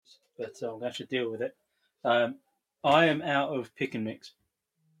but I'm going to have to deal with it. I am out of pick and mix.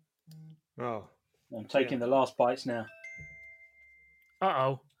 Oh, I'm taking the last bites now.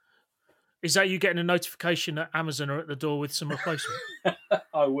 Uh-oh. Is that you getting a notification that Amazon are at the door with some replacement?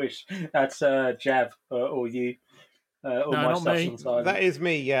 I wish. That's Jav or you. Or No, my not me. on silent. that is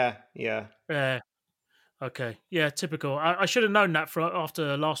me. Yeah. Yeah. Okay. Yeah, typical. I should have known that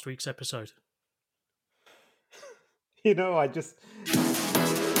after last week's episode. I just.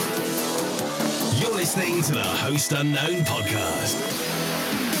 You're listening to the Host Unknown podcast.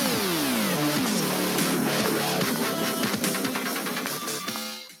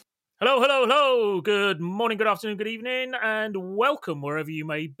 Hello, hello, hello. Good morning, good afternoon, good evening, and welcome wherever you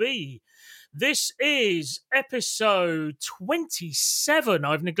may be. This is episode 27.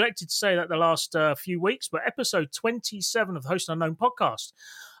 I've neglected to say that the last few weeks, but episode 27 of the Host Unknown podcast.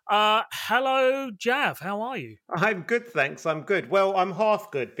 Hello, Jav. How are you? I'm good, thanks. I'm good. Well, I'm half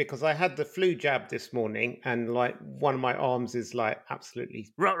good because I had the flu jab this morning, and one of my arms is absolutely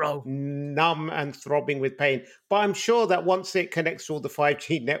Ruh-roh. numb and throbbing with pain. But I'm sure that once it connects to all the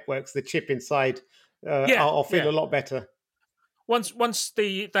 5G networks, the chip inside, I'll feel a lot better. Once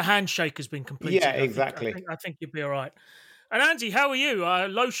the handshake has been completed, Yeah, exactly. I think you'll be all right. And Andy, how are you?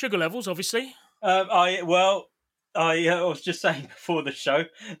 Low sugar levels, obviously. I was just saying before the show,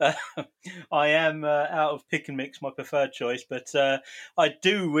 I am out of pick and mix, my preferred choice, but I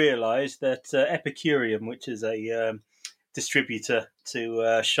do realise that Epicurean, which is a distributor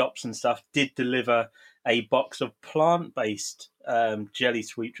to shops and stuff, did deliver a box of plant-based jelly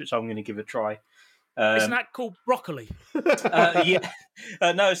sweets, which I'm going to give a try. Isn't that called broccoli?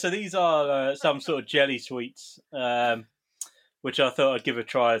 No, so these are some sort of jelly sweets, which I thought I'd give a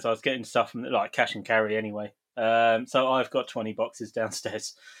try as I was getting stuff from cash and carry anyway. So I've got 20 boxes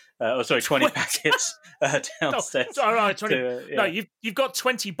downstairs. 20 packets downstairs. All right, 20. No, you've got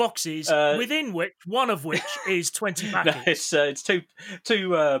 20 boxes, within which one of which is 20 packets. No, it's two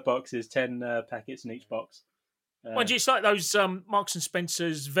boxes, 10 packets in each box. It's like those Marks and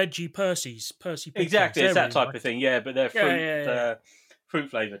Spencer's veggie Percy exactly, it's that really type of thing. Yeah, but they're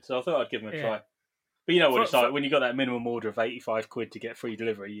fruit flavored. So I thought I'd give them a try. But you know what it's like when you got that minimum order of £85 to get free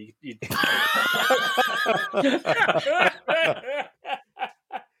delivery. You...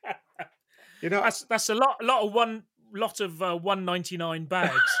 that's a lot of $1.99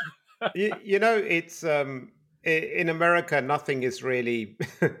 bags. It's in America, nothing is really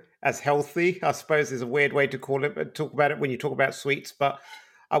as healthy, I suppose, is a weird way to call it, but talk about it when you talk about sweets. But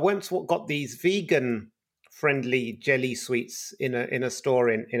I once got these vegan friendly jelly sweets in a store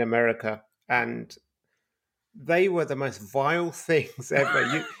in America, and they were the most vile things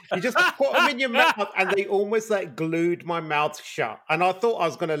ever. You just put them in your mouth, and they almost glued my mouth shut. And I thought I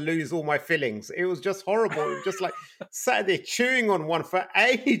was going to lose all my fillings. It was just horrible. It was just sat there chewing on one for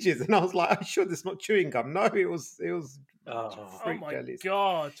ages, and I was like, "I'm sure this is not chewing gum." No, it was. Oh my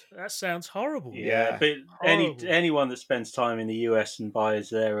God, that sounds horrible. Yeah, but anyone that spends time in the US and buys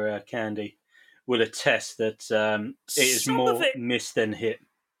their candy will attest that it is more miss than hit.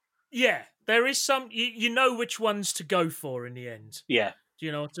 Yeah. There is some, you know which ones to go for in the end. Yeah. Do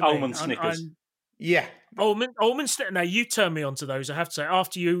you know what I mean? Almond Snickers. Yeah. Almond Snickers. Now, you turned me onto those, I have to say,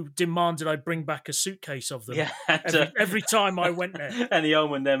 after you demanded I bring back a suitcase of them every time I went there. And the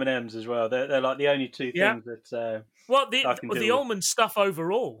almond M&Ms as well. They're like the only two things that the almond stuff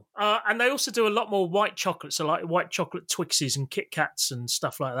overall. And they also do a lot more white chocolate, so like white chocolate Twixes and Kit Kats and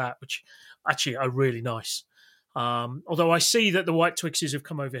stuff like that, which actually are really nice. Although I see that the white Twixes have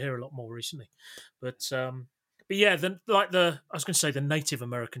come over here a lot more recently, but yeah, I was going to say the Native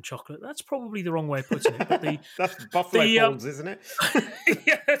American chocolate. That's probably the wrong way of putting it. But that's buffalo balls, isn't it?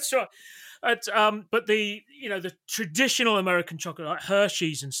 Yeah, that's right. But the traditional American chocolate, like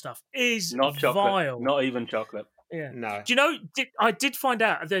Hershey's and stuff, is not chocolate, vile. Not even chocolate. Yeah. No. Do you know? I did find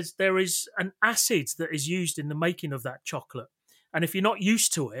out there is an acid that is used in the making of that chocolate, and if you're not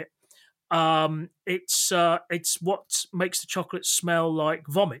used to it. It's what makes the chocolate smell like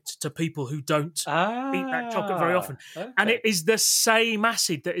vomit to people who don't eat that chocolate very often. Okay. And it is the same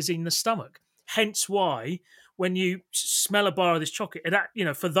acid that is in the stomach. Hence why when you smell a bar of this chocolate,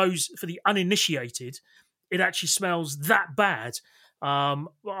 for the uninitiated, it actually smells that bad. I'm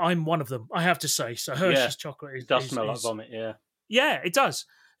one of them, I have to say. So Hershey's chocolate does smell like vomit, yeah. Yeah, it does.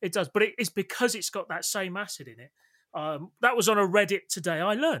 It does. But it's because it's got that same acid in it. That was on a Reddit today.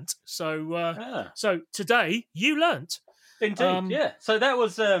 I learnt. So today you learnt. Indeed, yeah. So that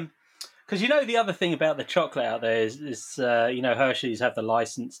was because the other thing about the chocolate out there is Hershey's have the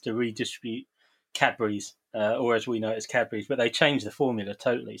license to redistribute Cadbury's, or as we know it as Cadbury's, but they changed the formula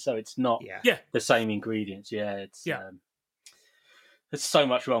totally, so it's not the same ingredients. Yeah, it's There's so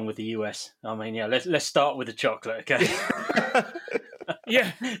much wrong with the US. I mean, yeah, let's start with the chocolate, okay?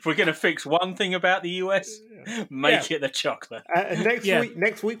 Yeah. If we're going to fix one thing about the US, make it the chocolate.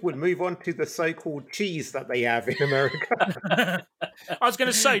 Next week we'll move on to the so-called cheese that they have in America. I was going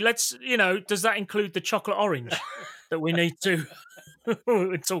to say, does that include the chocolate orange that we need to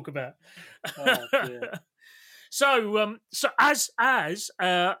talk about? Oh, dear. So as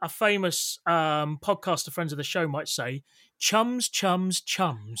a famous podcaster friends of the show might say, chums, chums,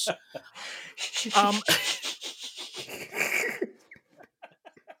 chums.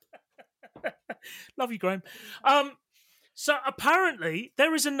 Love you, Graham. So apparently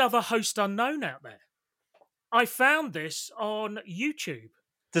there is another host unknown out there. I found this on YouTube.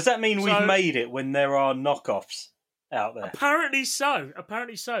 Does that mean we've made it when there are knockoffs out there? Apparently so.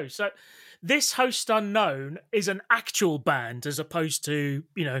 So this host unknown is an actual band as opposed to,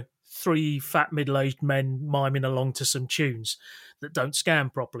 three fat middle-aged men miming along to some tunes that don't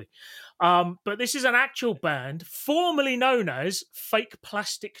scam properly. But this is an actual band formerly known as Fake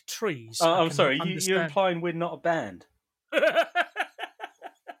Plastic Trees. I'm sorry, you're implying we're not a band? No.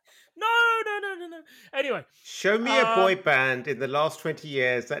 Anyway. Show me a boy band in the last 20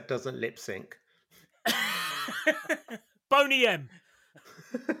 years that doesn't lip sync. Boney M.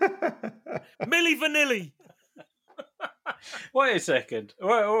 Milli Vanilli. Wait a second.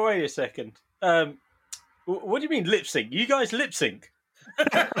 Wait a second. What do you mean lip sync? You guys lip sync?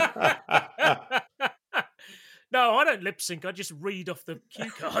 No, I don't lip sync. I just read off the cue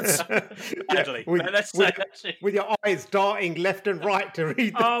cards. Badly. With your eyes darting left and right to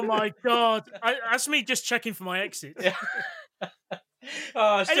read them. Oh my God. That's me just checking for my exit. Yeah.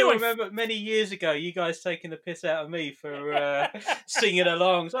 I still remember many years ago you guys taking the piss out of me for singing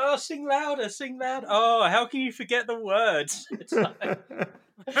along. So, sing louder, sing louder. Oh, how can you forget the words? It's like...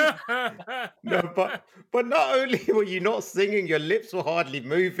 No, but not only were you not singing, your lips were hardly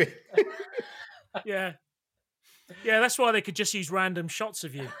moving. Yeah, that's why they could just use random shots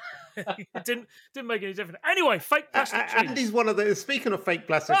of you. It didn't make any difference. Anyway, Fake Plastic Trees. Andy's one of those. Speaking of fake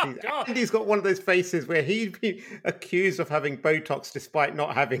plastic trees, Andy's got one of those faces where he'd be accused of having Botox despite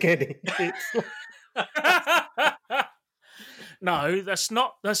not having any. No, that's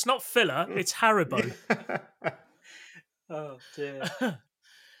not filler. It's Haribo. Oh dear.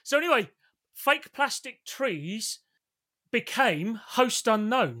 So anyway, Fake Plastic Trees became Host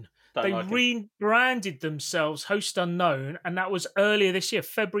Unknown. They rebranded themselves Host Unknown, and that was earlier this year,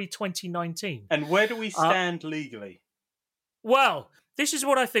 February 2019. And where do we stand legally? Well, this is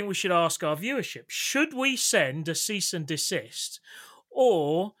what I think we should ask our viewership. Should we send a cease and desist,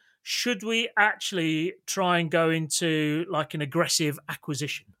 or should we actually try and go into like an aggressive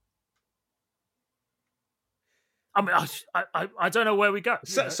acquisition? I mean, I don't know where we go.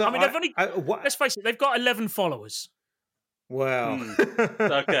 Let's face it, they've got 11 followers. Well,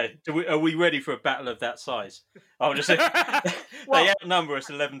 okay. Are we ready for a battle of that size? I'll just say they outnumber us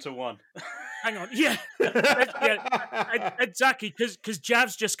 11-1. Hang on, yeah, exactly. Because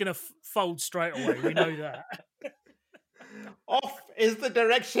Jav's just going to fold straight away. We know that. Off is the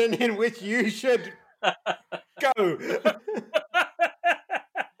direction in which you should go.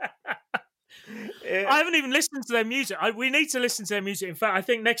 I haven't even listened to their music. We need to listen to their music. In fact, I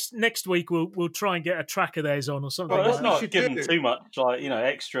think next week we'll try and get a track of theirs on or something. Well, let's not give them too much,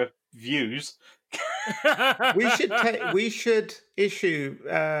 extra views. We should issue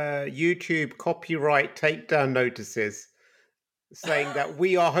YouTube copyright takedown notices saying that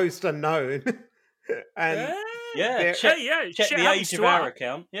we are Host Unknown, and check the age of our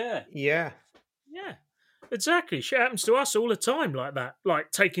account. Yeah. Exactly. Shit happens to us all the time like that,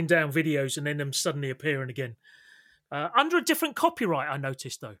 like taking down videos and then them suddenly appearing again. Under a different copyright, I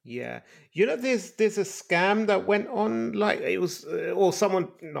noticed, though. Yeah. There's a scam that went on, like it was, or someone,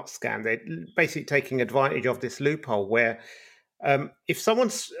 not scam, they're basically taking advantage of this loophole where if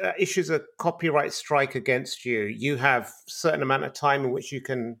someone issues a copyright strike against you, you have a certain amount of time in which you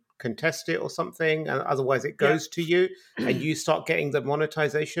can contest it or something, and otherwise it goes to you and you start getting the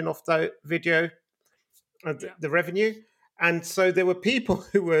monetization of the video. The revenue. And so there were people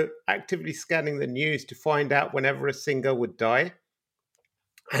who were actively scanning the news to find out whenever a singer would die.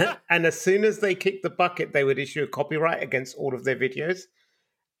 And as soon as they kicked the bucket, they would issue a copyright against all of their videos.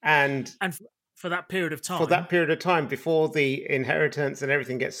 And for that period of time. For that period of time, before the inheritance and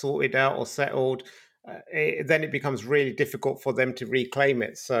everything gets sorted out or settled, then it becomes really difficult for them to reclaim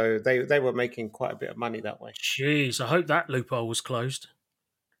it. So they were making quite a bit of money that way. Jeez, I hope that loophole was closed.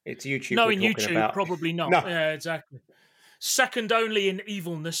 It's YouTube. No, in YouTube, probably not. No. Yeah, exactly. Second only in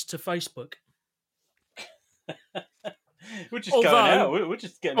evilness to Facebook. We're just going out. We're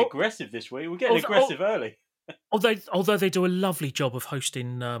just getting aggressive this week. We're getting aggressive early. Although they do a lovely job of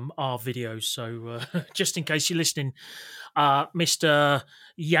hosting our videos, so just in case you're listening, Mr.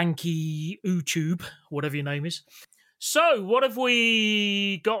 Yankee YouTube, whatever your name is. So, what have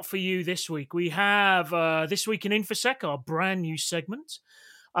we got for you this week? We have This Week in InfoSec, our brand new segment.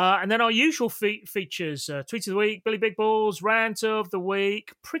 And then our usual features, Tweet of the Week, Billy Big Balls, Rant of the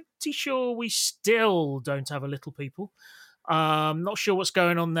Week. Pretty sure we still don't have a Little People. Not sure what's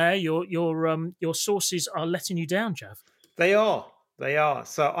going on there. Your sources are letting you down, Jav. They are.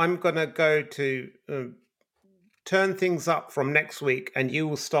 So I'm going to go to turn things up from next week, and you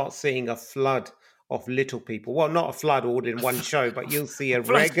will start seeing a flood of Little People. Well, not a flood all in one show, but you'll see a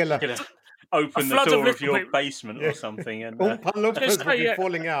regular... Open the door of your basement or something. And all palumpas will be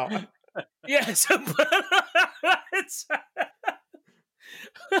falling out. Yes.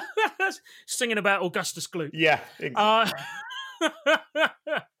 Singing about Augustus Gloop. Yeah, exactly.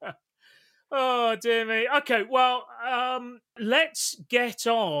 Oh, dear me. Okay, well, let's get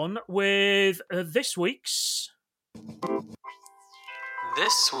on with this week's...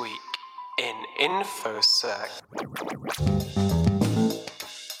 This Week in InfoSec.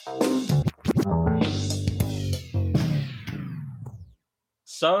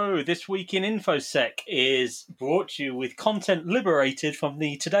 So, This Week in InfoSec is brought to you with content liberated from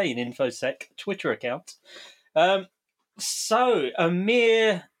the Today in InfoSec Twitter account. So, a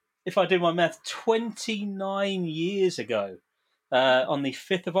mere, if I do my math, 29 years ago, on the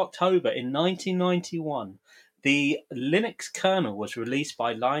 5th of October in 1991, the Linux kernel was released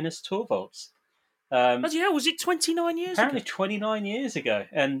by Linus Torvalds. But yeah, was it 29 years apparently ago? 29 years ago.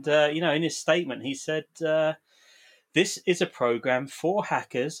 And, in his statement, he said... this is a program for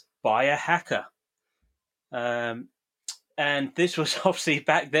hackers by a hacker. And this was obviously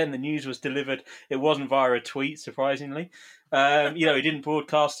back then, the news was delivered. It wasn't via a tweet, surprisingly. He didn't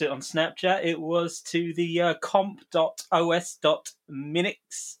broadcast it on Snapchat. It was to the comp.os.minix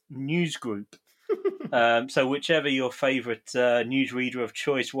news group. So whichever your favourite newsreader of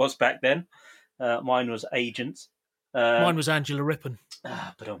choice was back then, mine was Agent. Mine was Angela Rippon.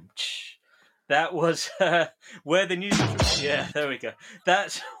 That was where the news was. Yeah, there we go.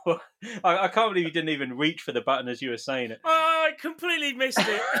 That's what, I can't believe you didn't even reach for the button as you were saying it. I completely missed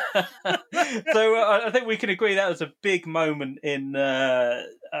it. So I think we can agree that was a big moment in,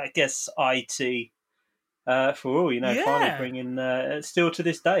 I guess, IT for all. Finally bringing, still to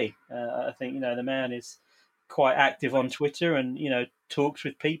this day, I think, the man is quite active on Twitter and, talks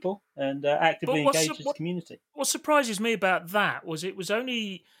with people and actively engages the community. What surprises me about that was it was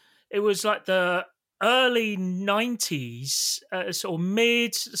like the early 90s, sort of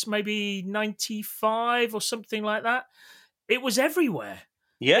mid, maybe 95 or something like that. It was everywhere.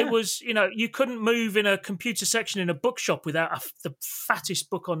 Yeah. It was, you couldn't move in a computer section in a bookshop without the fattest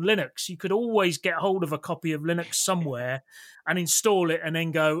book on Linux. You could always get hold of a copy of Linux somewhere and install it and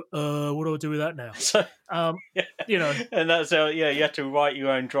then go, what do I do with that now? So, And that's how, you had to write your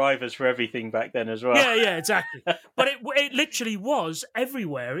own drivers for everything back then as well. Yeah, exactly. But it literally was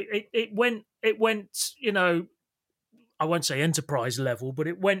everywhere. It went, I won't say enterprise level, but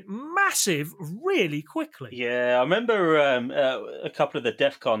it went massive really quickly. Yeah, I remember a couple of the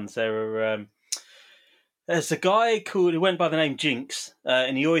DEF CONs. There were there's a guy who went by the name Jinx,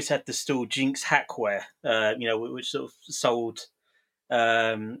 and he always had the store Jinx Hackware, which sort of sold,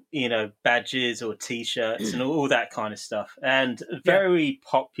 badges or T-shirts and all that kind of stuff. And very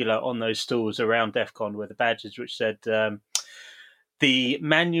popular on those stores around DEF CON were the badges which said... the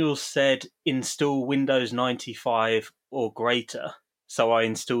manual said install Windows 95 or greater, so I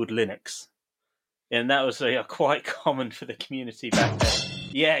installed Linux. And that was quite common for the community back then.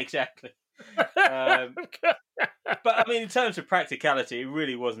 Yeah, exactly. But, I mean, in terms of practicality, it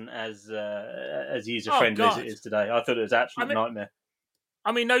really wasn't as user-friendly as it is today. I thought it was an absolute nightmare.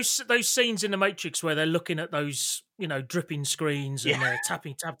 I mean, those scenes in The Matrix where they're looking at those, dripping screens and they're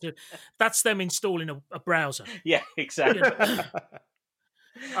tapping, that's them installing a browser. Yeah, exactly.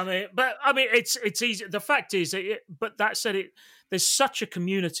 It's easy. The fact is, but that said, there's such a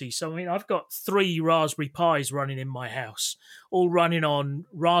community. So, I mean, I've got 3 Raspberry Pis running in my house, all running on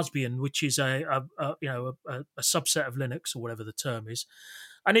Raspbian, which is a subset of Linux or whatever the term is.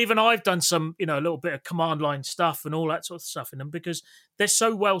 And even I've done some, a little bit of command line stuff and all that sort of stuff in them because they're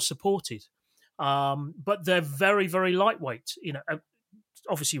so well supported. But they're very, very lightweight.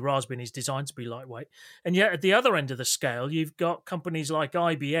 Obviously, Raspbian is designed to be lightweight. And yet at the other end of the scale, you've got companies like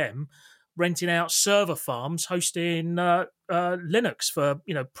IBM renting out server farms hosting Linux for,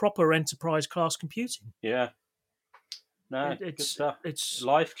 proper enterprise class computing. Yeah. No, good stuff. It's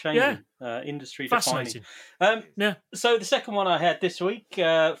life changing, industry defining. Yeah. So the second one I had this week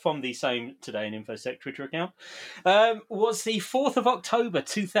from the same Today in InfoSec Twitter account was the 4th of October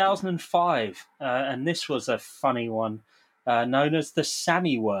 2005, and this was a funny one, known as the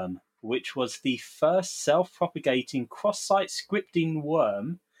Sammy worm, which was the first self-propagating cross-site scripting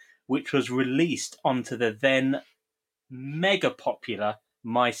worm, which was released onto the then mega popular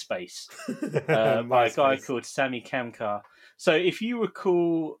MySpace by a guy called Sammy Kamkar. So if you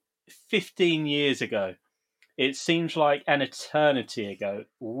recall 15 years ago, it seems like an eternity ago,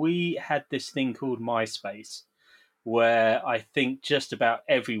 we had this thing called MySpace, where I think just about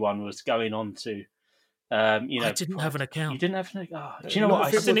everyone was going on to. I didn't have an account. You didn't have an account? Do you know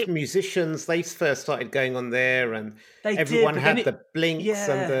what? It was musicians. They first started going on there, and everyone had the blinks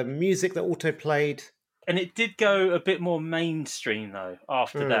and the music that auto played. And it did go a bit more mainstream, though,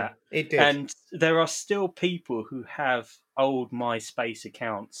 after that. It did. And there are still people who have old MySpace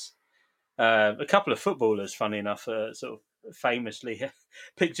accounts. A couple of footballers, funny enough, sort of famously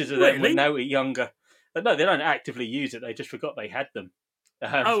pictures of them when they were younger. But no, they don't actively use it. They just forgot they had them.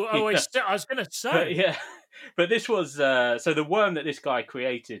 I was going to say. But this was... so the worm that this guy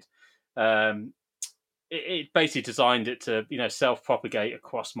created, it basically designed it to, self-propagate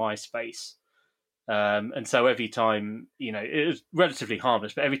across MySpace. And so every time, it was relatively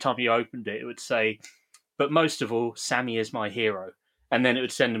harmless, but every time you opened it, it would say, but most of all, Sammy is my hero. And then it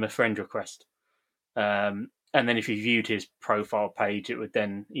would send him a friend request. And then if you viewed his profile page, it would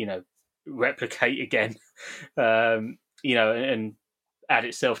then, replicate again, and add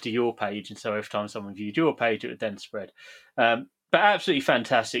itself to your page. And so every time someone viewed your page, it would then spread. But absolutely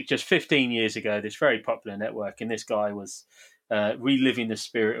fantastic. Just 15 years ago, this very popular network, and this guy was... reliving the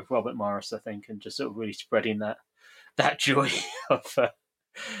spirit of Robert Morris, I think, and just sort of really spreading that joy of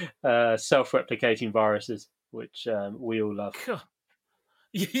self-replicating viruses, which we all love.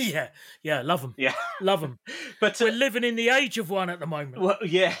 Yeah, love them. Yeah, love them. But we're living in the age of one at the moment. Well,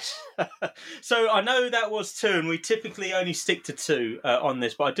 yes. So I know that was 2, and we typically only stick to 2 on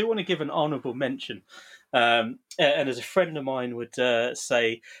this, but I do want to give an honourable mention. And as a friend of mine would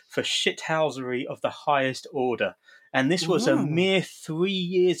say, for shithousery of the highest order. And this was a mere 3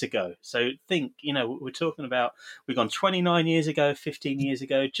 years ago. So think, we're talking about, we've gone 29 years ago, 15 years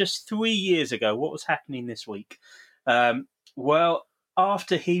ago, just 3 years ago. What was happening this week? Well,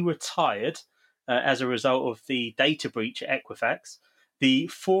 after he retired as a result of the data breach at Equifax, the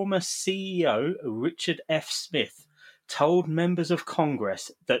former CEO, Richard F. Smith, told members of Congress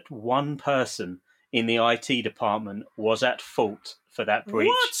that one person in the IT department was at fault for that breach.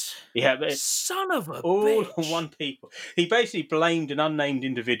 What? Yeah, but son of a all bitch. one people. He basically blamed an unnamed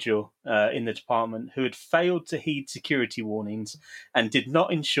individual in the department who had failed to heed security warnings and did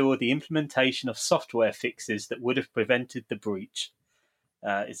not ensure the implementation of software fixes that would have prevented the breach.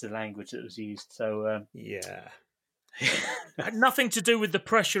 Is the language that was used. So Had nothing to do with the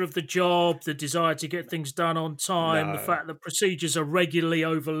pressure of the job, the desire to get things done on time, the fact that procedures are regularly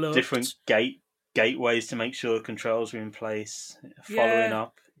overlooked. Different gateways to make sure controls were in place, following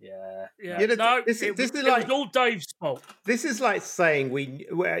up. Yeah. This is it like was all Dave's fault. This is like saying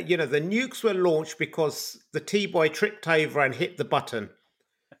the nukes were launched because the T-boy tripped over and hit the button.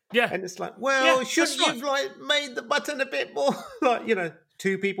 Yeah, and it's like, well, shouldn't you've made the button a bit more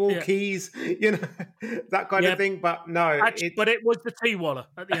 2 people, keys, that kind of thing. But no, but it was the T-Waller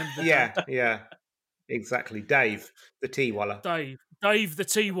at the end of the day. Yeah, exactly. Dave, the T-Waller. Dave, the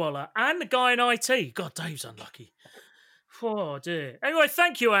T-Waller, and the guy in IT. God, Dave's unlucky. Oh dear. Anyway,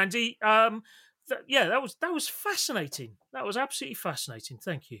 thank you, Andy. That was fascinating. That was absolutely fascinating.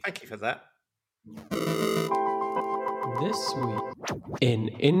 Thank you. Thank you for that. This week in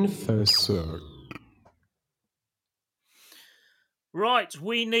InfoSec. Right,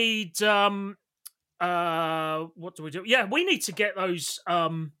 we need what do we do? Yeah, we need to get those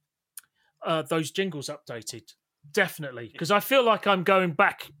jingles updated. Definitely, because I feel like I'm going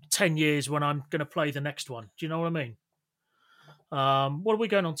back 10 years when I'm going to play the next one. Do you know what I mean? What are we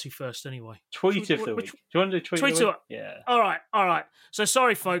going on to first, anyway? Tweet of the week. Do you want to do tweet of the week? Yeah. All right. So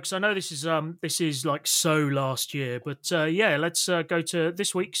sorry, folks. I know this is like so last year, but let's go to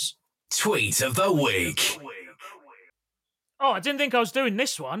this week's tweet of the week. Oh, I didn't think I was doing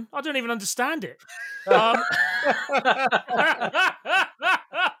this one. I don't even understand it.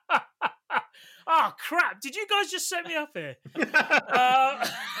 Oh, crap. Did you guys just set me up here?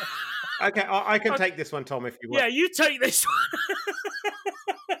 Okay, I can take this one, Tom, if you want. Yeah, you take this one.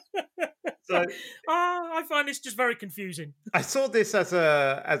 So, I find this just very confusing. I saw this as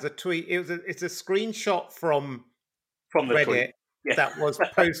a tweet. It's a screenshot from the Reddit. tweet. Yeah. that was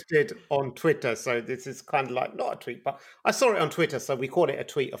posted on Twitter. So this is kind of like not a tweet, but I saw it on Twitter, so we call it a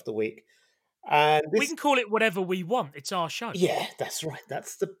tweet of the week. And We this, can call it whatever we want. It's our show. yeah, that's right.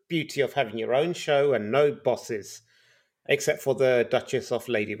 That's the beauty of having your own show and no bosses, except for the Duchess of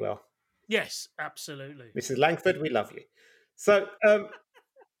Ladywell. Yes, absolutely. Mrs. Langford, we love you. So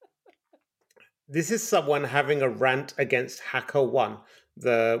this is someone having a rant against HackerOne,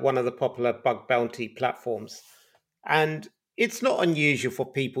 one of the popular bug bounty platforms. And it's not unusual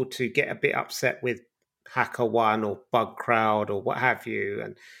for people to get a bit upset with HackerOne or BugCrowd or what have you.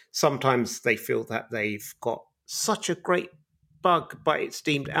 And sometimes they feel that they've got such a great bug, but it's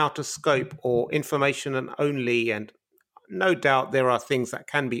deemed out of scope or information and only. And no doubt there are things that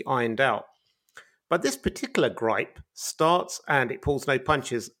can be ironed out. But this particular gripe starts, and it pulls no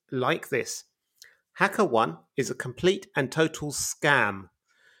punches, like this. HackerOne is a complete and total scam.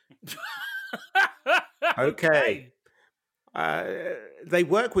 Okay. They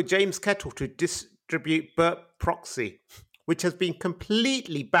work with James Kettle to distribute Burp Proxy, which has been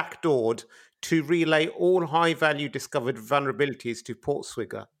completely backdoored to relay all high-value discovered vulnerabilities to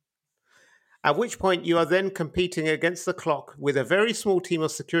Portswigger. At which point you are then competing against the clock with a very small team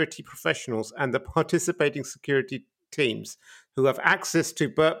of security professionals and the participating security teams who have access to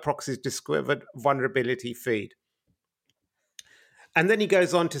Burp Proxy's discovered vulnerability feed. And then he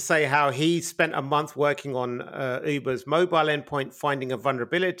goes on to say how he spent a month working on Uber's mobile endpoint finding a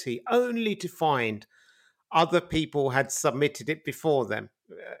vulnerability only to find other people had submitted it before them.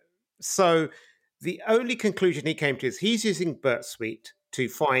 So the only conclusion he came to is he's using Burp Suite to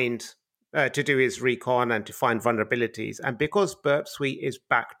do his recon and to find vulnerabilities. And because Burp Suite is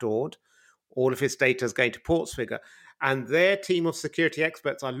backdoored, all of his data is going to Portswigger. And their team of security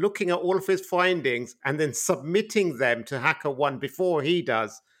experts are looking at all of his findings and then submitting them to HackerOne before he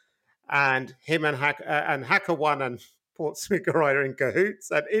does. And him and HackerOne and Portswigger are in cahoots.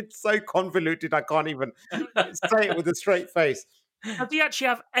 And it's so convoluted, I can't even say it with a straight face. Now, do you actually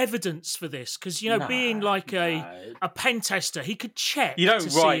have evidence for this? Because, being like a pen tester, he could check. You don't to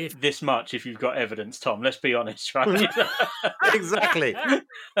write see if... this much if you've got evidence, Tom. Let's be honest, right? Exactly.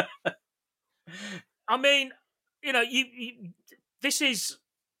 I mean, this is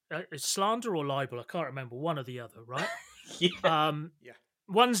slander or libel. I can't remember, one or the other, right? Yeah. Yeah.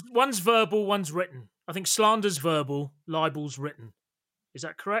 One's verbal, one's written. I think slander's verbal, libel's written. Is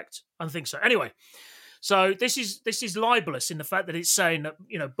that correct? I think so. Anyway, so this is libelous in the fact that it's saying that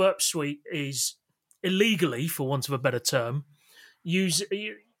Burp Suite is illegally, for want of a better term,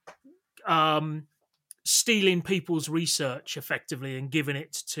 stealing people's research effectively and giving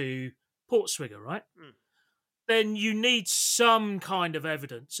it to Portswigger, right? Mm. Then you need some kind of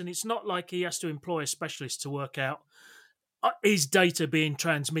evidence, and it's not like he has to employ a specialist to work out is data being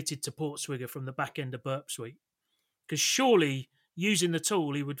transmitted to Portswigger from the back end of Burp Suite, because surely using the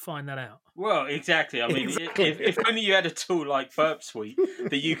tool he would find that out. Well, exactly. I mean, if only you had a tool like Burp Suite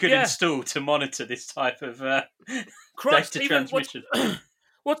that you could install to monitor this type of data transmission.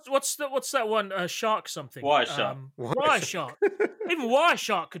 What's that one? Shark something. Wireshark. Wireshark. Even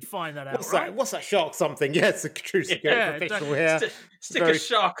Wireshark could find that out. What's that shark something? Yes, a true security professional here. Stick a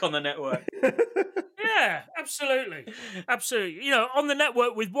shark on the network. Yeah, absolutely. On the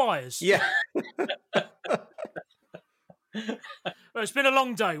network with wires. Yeah. Well, it's been a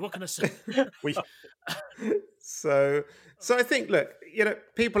long day. What can I say? So I think, look,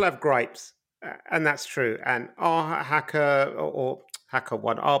 people have gripes, and that's true. And our HackerOne,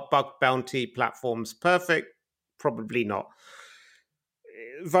 are bug bounty platforms perfect? Probably not.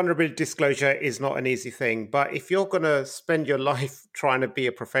 Vulnerability disclosure is not an easy thing, but if you're going to spend your life trying to be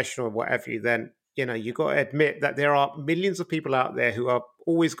a professional or whatever, then you got to admit that there are millions of people out there who are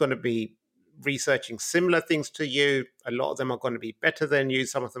always going to be researching similar things to you. A lot of them are going to be better than you.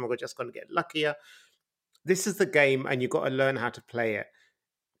 Some of them are just going to get luckier. This is the game, and you've got to learn how to play it.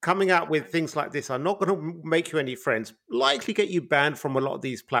 Coming out with things like this are not going to make you any friends. Likely get you banned from a lot of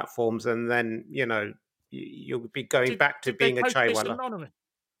these platforms, and then you'll be going back to being a chaiwala.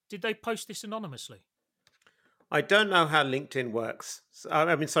 Did they post this anonymously? I don't know how LinkedIn works.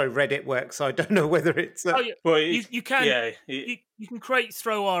 Reddit works. So I don't know whether it's. Well, you can. Yeah, you can create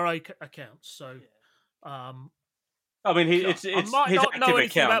throw RA accounts. So, I mean, it's I might his not active know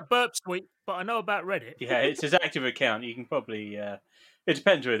anything account. about Burp Suite, but I know about Reddit. Yeah, it's his active account. You can probably. It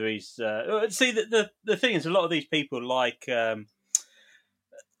depends whether he's. See, the thing is, a lot of these people like.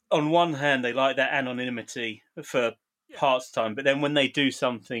 On one hand, they like that anonymity for parts of the time, but then when they do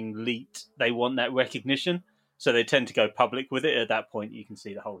something leaked, they want that recognition. So they tend to go public with it. At that point, you can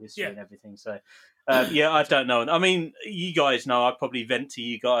see the whole history and everything. So, I don't know. I mean, you guys know I'd probably vent to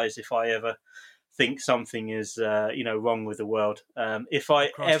you guys if I ever think something is wrong with the world. If I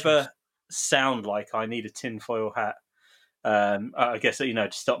Christ, ever sound like I need a tinfoil hat, I guess to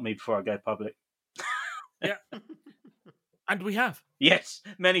stop me before I go public. Yeah. And we have. Yes,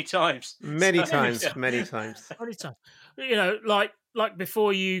 many times. Many So, times, yeah. many times. Only time. Like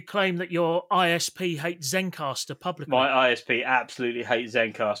before you claim that your ISP hates Zencaster publicly. My ISP absolutely hates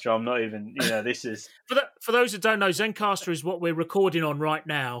Zencaster. I'm not even, this is... For those that don't know, Zencaster is what we're recording on right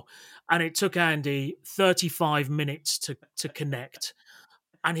now, and it took Andy 35 minutes to connect,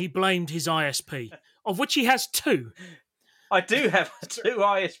 and he blamed his ISP, of which he has 2. I do have 2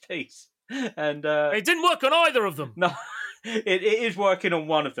 ISPs, and... It didn't work on either of them. No, it is working on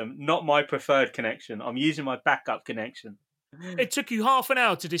one of them, not my preferred connection. I'm using my backup connection. It took you half an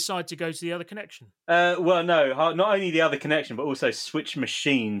hour to decide to go to the other connection. Well, no, not only the other connection, but also switch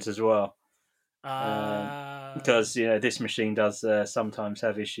machines as well. Because this machine does sometimes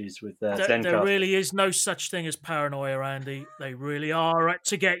have issues with Zencaster. There really is no such thing as paranoia, Andy. They really are out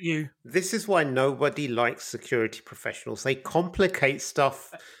to get you. This is why nobody likes security professionals. They complicate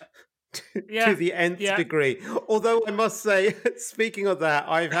stuff to the nth degree. Although I must say, speaking of that,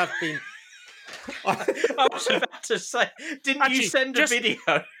 I have been... I was about to say, didn't you send a video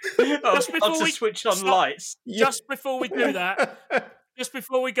of how to switch on lights? Just before we do that, just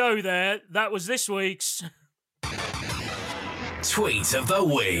before we go there, that was this week's Tweet of the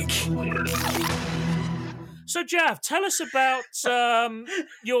Week. So, Jav, tell us about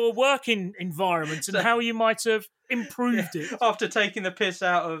your working environment and how you might have improved it. After taking the piss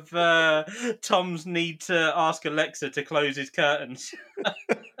out of Tom's need to ask Alexa to close his curtains.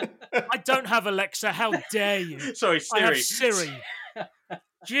 I don't have Alexa. How dare you? Sorry, Siri. I have Siri.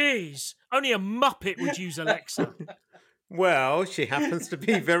 Jeez. Only a Muppet would use Alexa. Well, she happens to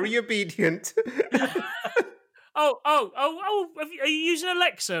be very obedient. Oh, are you using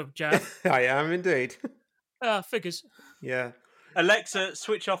Alexa, Jav? I am indeed. Figures. Yeah. Alexa,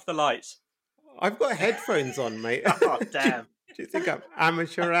 switch off the lights. I've got headphones on, mate. Oh, damn. Do you think I'm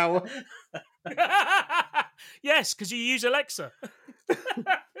amateur hour? Yes, because you use Alexa.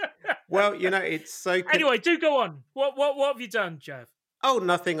 Well, it's so... Anyway, do go on. What have you done, Jav? Oh,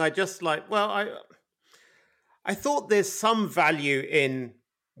 nothing. I just I thought there's some value in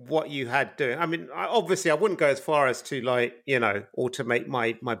what you had doing. I mean, obviously, I wouldn't go as far as to automate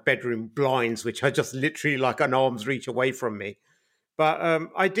my bedroom blinds, which are just literally like an arm's reach away from me. But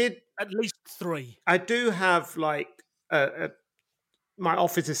I did at least 3. I do have my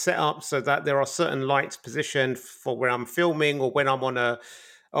office is set up so that there are certain lights positioned for where I'm filming or when I'm on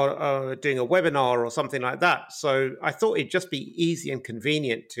doing a webinar or something like that. So I thought it'd just be easy and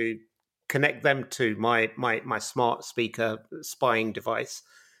convenient to connect them to my smart speaker spying device.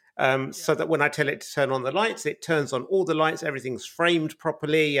 So that when I tell it to turn on the lights, it turns on all the lights, everything's framed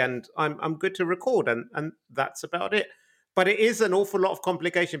properly, and I'm good to record, and that's about it. But it is an awful lot of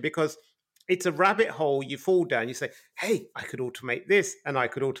complication because it's a rabbit hole you fall down. You say, hey, I could automate this and I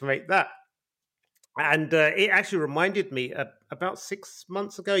could automate that. And it actually reminded me about 6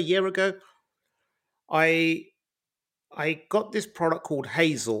 months ago, a year ago, I got this product called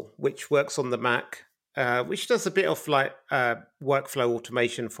Hazel, which works on the Mac, which does a bit of workflow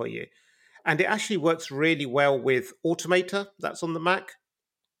automation for you. And it actually works really well with Automator that's on the Mac.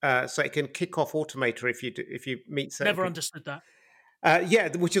 So it can kick off Automator if you meet certain Never understood that.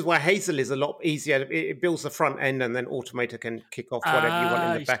 Yeah, which is why Hazel is a lot easier. It builds the front end, and then Automator can kick off whatever you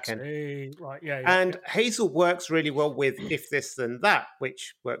want in the back end. Right, yeah. And Hazel works really well with If This Then That,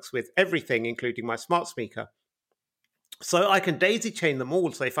 which works with everything, including my smart speaker. So I can daisy chain them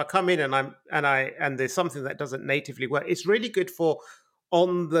all. So if I come in and there's something that doesn't natively work, it's really good for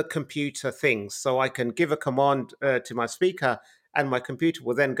on the computer things. So I can give a command to my speaker, and my computer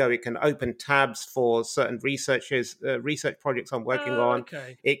will then go. It can open tabs for certain research projects I'm working on.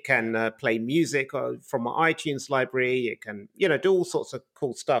 Okay. It can play music from my iTunes library. It can, do all sorts of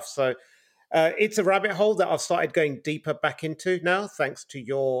cool stuff. So it's a rabbit hole that I've started going deeper back into now, thanks to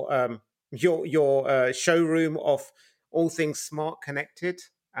your showroom of all things smart connected.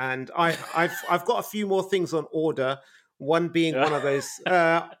 And I've got a few more things on order. One being one of those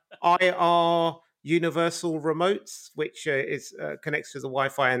IR universal remotes, which is connects to the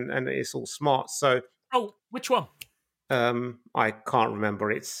Wi-Fi and it's all smart. So, which one? I can't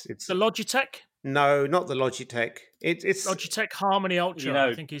remember. It's the Logitech. No, not the Logitech. It's Logitech Harmony Ultra.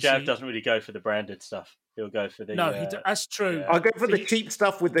 I think Jav doesn't really go for the branded stuff. He'll go for the that's true. Yeah. I'll go for the cheap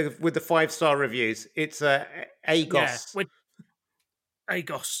stuff with the 5-star reviews. It's Agos. Yeah,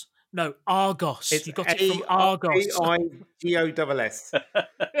 Agos. No, Argos. You got it from Argos. AIGOSS.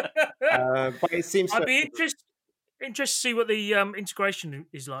 But it seems I'd be interested. Interested to see what the integration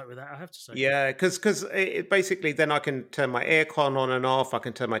is like with that, I have to say. Yeah, because basically then I can turn my aircon on and off. I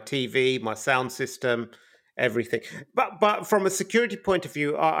can turn my TV, my sound system, everything. But from a security point of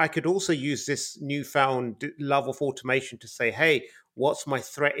view, I could also use this newfound love of automation to say, hey, what's my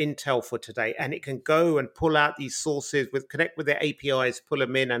threat intel for today? And it can go and pull out these sources, connect with their APIs, pull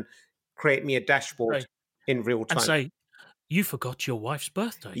them in, and create me a dashboard in real time. And say, you forgot your wife's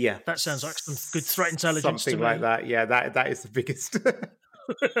birthday. Yeah, that sounds like some good threat intelligence. Something like that. Yeah, that is the biggest.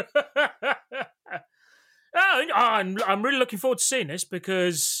 I'm really looking forward to seeing this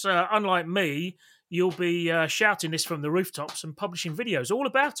because, unlike me, you'll be shouting this from the rooftops and publishing videos all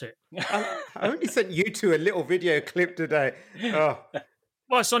about it. I only sent you two a little video clip today. Oh.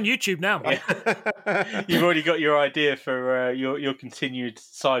 Well, it's on YouTube now, mate. You've already got your idea for your continued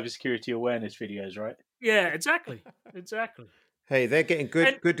cybersecurity awareness videos, right? Yeah, exactly. Hey, they're getting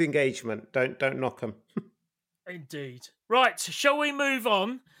good engagement. Don't knock them. Indeed. Right, shall we move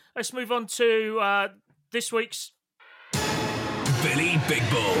on? Let's move on to this week's Billy Big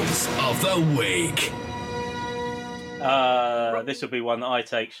Balls of the Week. This will be one that I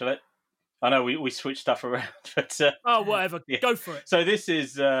take, shall it? I know we switch stuff around, but whatever. Yeah. Go for it. So this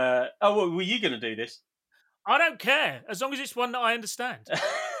is. Were you going to do this? I don't care as long as it's one that I understand.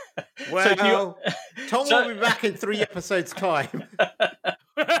 Well, Tom will be back in 3 episodes' time.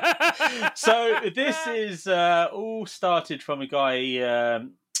 So this is all started from a guy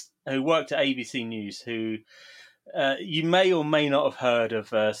who worked at ABC News, who you may or may not have heard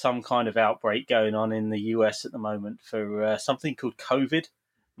of some kind of outbreak going on in the US at the moment for something called COVID-19.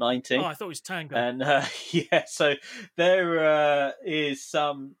 Oh, I thought it was Tango. And so there is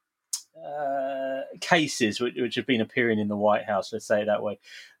some cases which have been appearing in the White House, let's say it that way.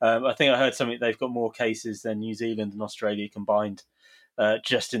 I think I heard something, they've got more cases than New Zealand and Australia combined,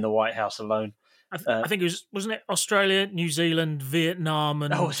 just in the White House alone. I think it was, wasn't it Australia, New Zealand, Vietnam,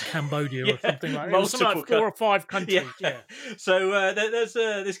 and Cambodia or something like that? It was something like 4 or 5 countries. Yeah. So there's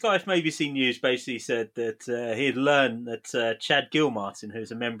this guy from ABC News basically said that he had learned that Chad Gilmartin,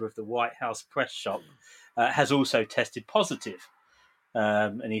 who's a member of the White House press shop, has also tested positive.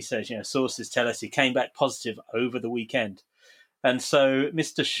 And he says, sources tell us he came back positive over the weekend. And so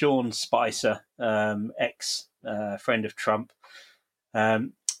Mr. Sean Spicer, ex friend of Trump,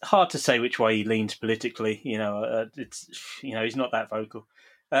 hard to say which way he leans politically. It's he's not that vocal.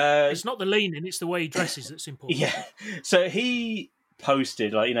 It's not the leaning; it's the way he dresses that's important. Yeah. So he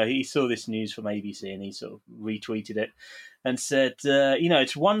posted, he saw this news from ABC and he sort of retweeted it and said,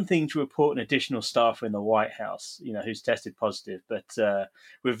 it's one thing to report an additional staffer in the White House, who's tested positive, but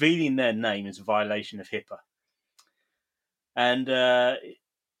revealing their name is a violation of HIPAA. And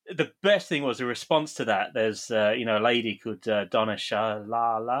the best thing was a response to that. There's, a lady called Donna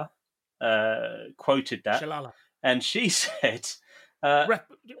Shalala quoted that. Shalala. And she said...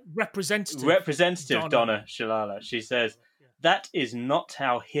 Representative Donna Shalala. She says, that is not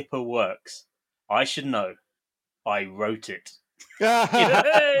how HIPAA works. I should know. I wrote it.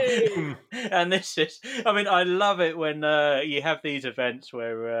 And this is, I love it when you have these events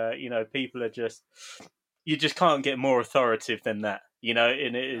where, people are just, you just can't get more authoritative than that. And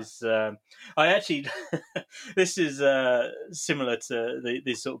it is, I actually, this is similar to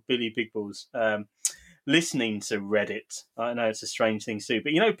this sort of Billy Big Balls, listening to Reddit. I know it's a strange thing to do,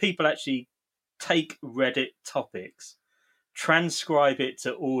 but people actually take Reddit topics, transcribe it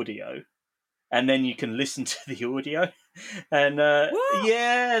to audio, and then you can listen to the audio. And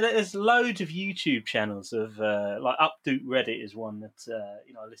there's loads of YouTube channels of like Update Reddit is one that I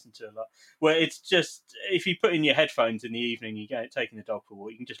listen to a lot. Where it's just, if you put in your headphones in the evening, you go taking the dog for a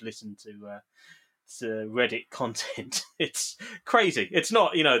walk, you can just listen to Reddit content. It's crazy. It's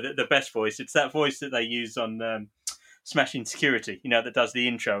not the best voice. It's that voice that they use on Smashing Security, that does the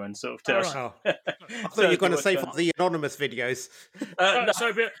intro and sort of tells. I thought you were going to say for the anonymous videos.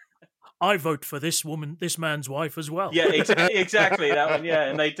 I vote for this man's wife as well. Yeah, exactly that one. Yeah,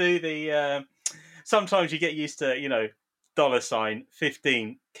 and they do the. Sometimes you get used to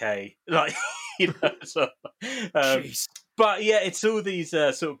 $15K, like So, but yeah, it's all these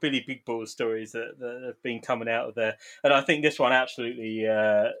sort of Billy Big Balls stories that have been coming out of there, and I think this one absolutely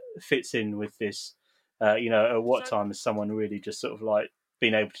fits in with this. At what time has someone really just sort of like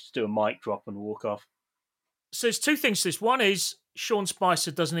been able to do a mic drop and walk off? So there's 2 things to this. One is Sean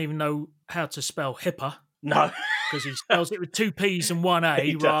Spicer doesn't even know how to spell HIPAA. No. Because he spells it with 2 P's and 1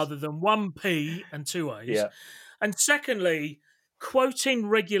 A rather than 1 P and 2 A's. Yeah. And secondly, quoting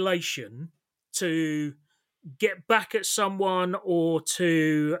regulation to get back at someone or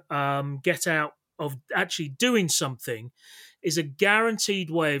to get out of actually doing something is a guaranteed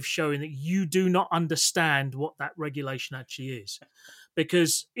way of showing that you do not understand what that regulation actually is.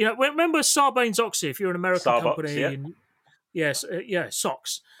 Because, remember Sarbanes-Oxley, if you're an American Starbucks, company, yeah. and yes,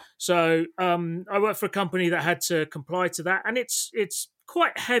 SOX. So I worked for a company that had to comply to that, and it's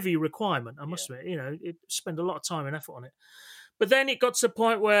quite a heavy requirement, I must admit. It spend a lot of time and effort on it. But then it got to the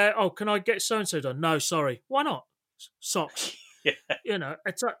point where, can I get so-and-so done? No, sorry. Why not? SOX. Yeah.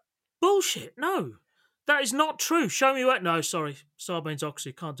 It's like, bullshit. No, that is not true. Show me what. No, sorry.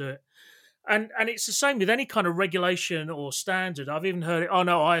 Sarbanes-Oxley, can't do it. And it's the same with any kind of regulation or standard. I've even heard it,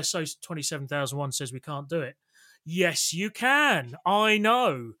 ISO 27001 says we can't do it. Yes, you can. I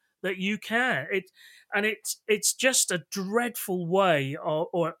know that you can. It's just a dreadful way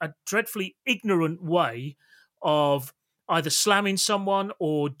or a dreadfully ignorant way of either slamming someone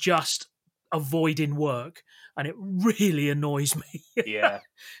or just avoiding work. And it really annoys me. Yeah.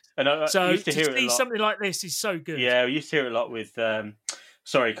 And I used to hear it a lot. Something like this is so good. Yeah, we used to hear it a lot with,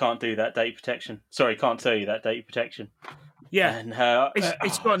 sorry, can't do that, data protection. Sorry, can't tell you that, data protection. Yeah. And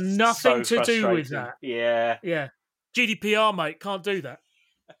it's got nothing so to do with frustrating. that. Yeah. Yeah. GDPR, mate, can't do that.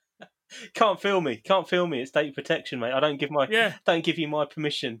 Can't film me. It's data protection, mate. I don't give you my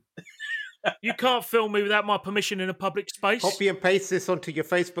permission. You can't film me without my permission in a public space. Copy and paste this onto your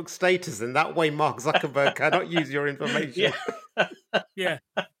Facebook status, and that way Mark Zuckerberg cannot use your information. Yeah.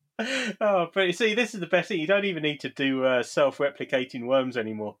 Oh, but see, this is the best thing. You don't even need to do self-replicating worms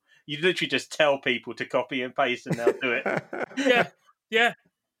anymore. You literally just tell people to copy and paste, and they'll do it. Yeah.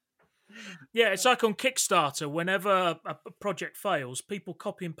 It's like on Kickstarter. Whenever a project fails, people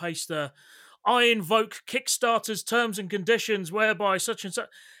copy and paste I invoke Kickstarter's terms and conditions whereby such and such.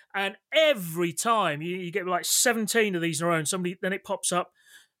 And every time you get like 17 of these in a row, and then it pops up,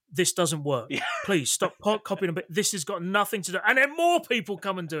 this doesn't work. Yeah. Please stop copying a bit. This has got nothing to do. And then more people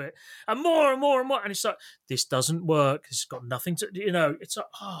come and do it. And more and more and more. And it's like, this doesn't work. It's got nothing to, it's like,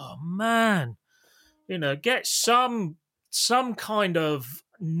 oh man, get some kind of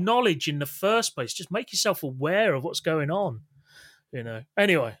knowledge in the first place. Just make yourself aware of what's going on.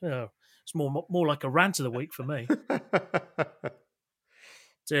 Anyway, it's more like a rant of the week for me.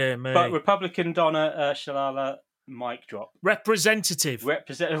 Dear me. But Republican Donna Shalala, mic drop. Representative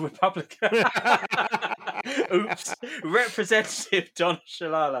Republican. Oops. Representative Donna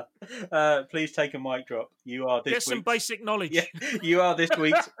Shalala, please take a mic drop. You are this Get some basic knowledge. Yeah, you are this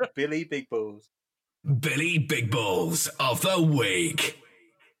week's Billy Big Balls. Billy Big Balls of the Week.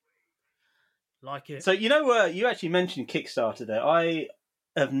 Like it. So, you actually mentioned Kickstarter there. I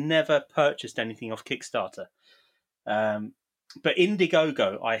have never purchased anything off Kickstarter. But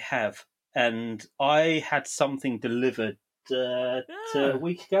Indiegogo I have. And I had something delivered a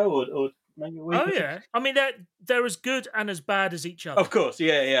week ago or maybe a week ago. Oh, yeah. I mean, they're as good and as bad as each other. Of course,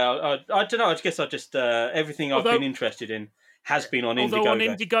 yeah. I don't know. I guess I just, everything I've been interested in has been on Indiegogo. Although on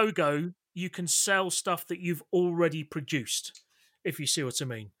Indiegogo, you can sell stuff that you've already produced, if you see what I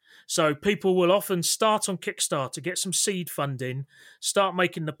mean. So people will often start on Kickstarter, get some seed funding, start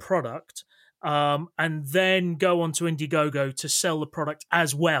making the product, and then go on to Indiegogo to sell the product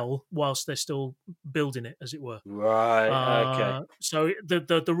as well whilst they're still building it, as it were. Right, okay. So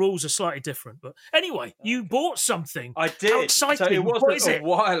the rules are slightly different. But anyway, you bought something. I did. How exciting. So it was what is it?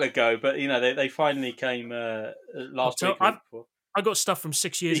 while ago, but, they finally came last week. I got stuff from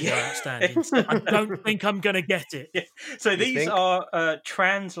 6 years ago outstanding. So I don't think I'm going to get it. Yeah. So these are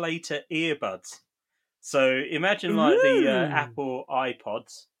translator earbuds. So imagine like the Apple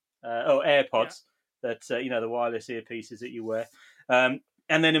iPods. AirPods that the wireless earpieces that you wear, and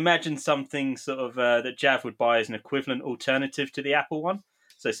then imagine something sort of that Jav would buy as an equivalent alternative to the Apple one.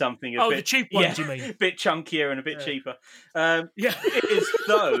 So something a bit, the cheap ones, you mean? A bit chunkier and a bit cheaper. It is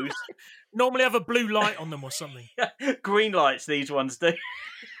those. Normally have a blue light on them or something. Green lights, these ones do.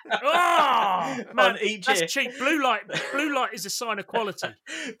 Oh, man, on each that's ear. cheap. Blue light is a sign of quality.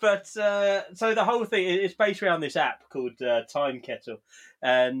 But so the whole thing is based around this app called Time Kettle,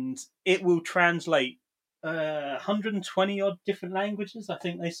 and it will translate 120 odd different languages, I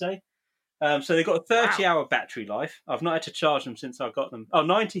think they say. So they've got a 30-hour battery life. I've not had to charge them since I got them.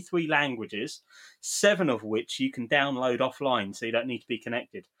 93 languages, 7 of which you can download offline, so you don't need to be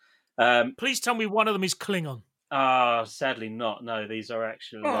connected. Please tell me one of them is Klingon. Sadly not. No, these are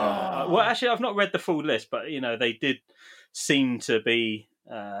actually... well, actually, I've not read the full list, but, they did seem to be,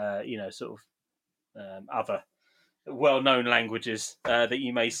 sort of other well-known languages that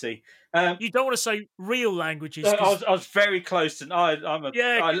you may see. You don't want to say real languages. I was very close to...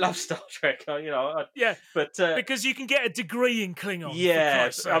 I love Star Trek. But because you can get a degree in Klingon.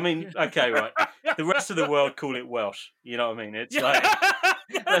 Yeah, I mean, okay, right. The rest of the world call it Welsh. You know what I mean? It's like...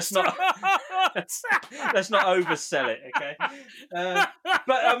 Let's not Let's not oversell it, okay?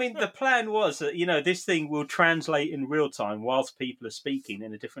 But I mean, the plan was that this thing will translate in real time whilst people are speaking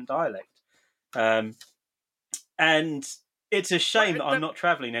in a different dialect, and it's a shame that I'm not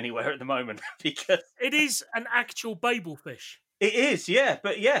travelling anywhere at the moment because it is an actual Babel fish. It is, yeah,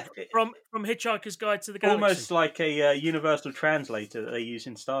 but yeah, from Hitchhiker's Guide to the Galaxy, almost like a universal translator that they use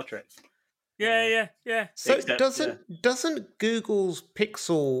in Star Trek. Yeah. So doesn't Google's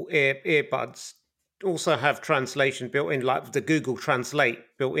Pixel earbuds also have translation built in, like the Google Translate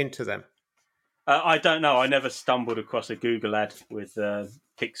built into them? I don't know. I never stumbled across a Google ad with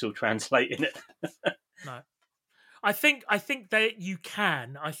Pixel Translate in it. No, I think that you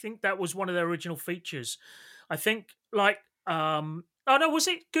can. I think that was one of their original features. I think oh no, was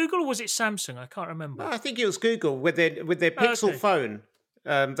it Google or was it Samsung? I can't remember. No, I think it was Google with their Pixel phone.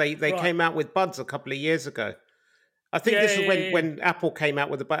 They came out with Buds a couple of years ago. I think this is when Apple came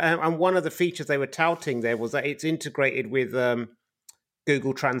out with the Bud, and one of the features they were touting there was that it's integrated with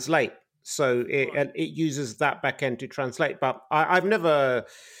Google Translate, so it uses that backend to translate. But I've never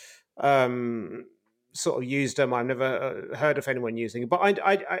sort of used them. I've never heard of anyone using it. But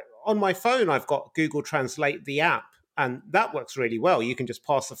I on my phone, I've got Google Translate, the app, and that works really well. You can just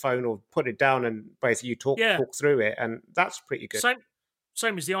pass the phone or put it down, and basically you talk through it, and that's pretty good.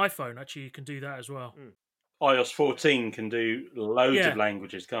 Same as the iPhone. Actually, you can do that as well. iOS 14 can do loads of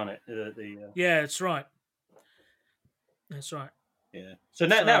languages, can't it? Yeah, that's right. That's right. Yeah. So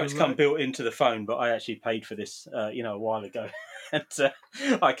now it's come built into the phone, but I actually paid for this, a while ago, and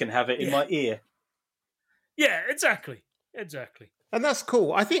I can have it in my ear. Yeah, exactly. And that's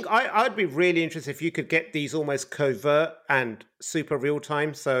cool. I think I'd be really interested if you could get these almost covert and super real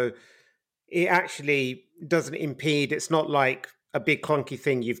time, so it actually doesn't impede. It's not like a big clunky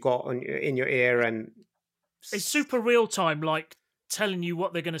thing you've got in your ear, and it's super real time, like telling you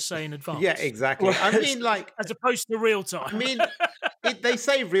what they're going to say in advance. Yeah, exactly. I mean, like as opposed to real time. I mean, they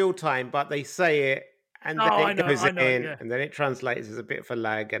say real time, but they say it, and then it goes in, and then it translates. There's a bit of a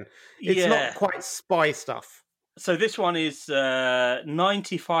lag, and it's not quite spy stuff. So this one is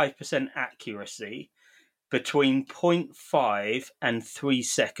 95% accuracy between 0.5 and 3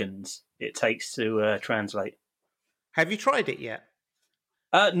 seconds it takes to translate. Have you tried it yet?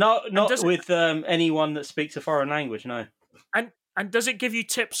 Not with anyone that speaks a foreign language, no. And does it give you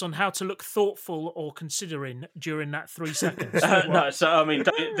tips on how to look thoughtful or considering during that 3 seconds? No, so I mean,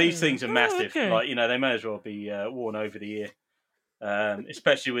 these things are massive. Okay. Like, they may as well be worn over the ear,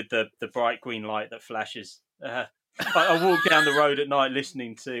 especially with the bright green light that flashes. I walk down the road at night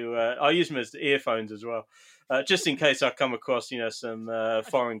listening to. I use them as earphones as well. Just in case I come across, some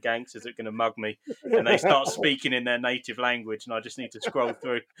foreign gangsters that are going to mug me, and they start speaking in their native language, and I just need to scroll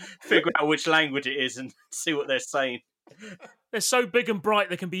through, figure out which language it is, and see what they're saying. They're so big and bright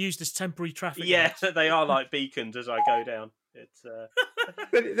they can be used as temporary traffic. Yeah, they are like beacons as I go down. It's. So,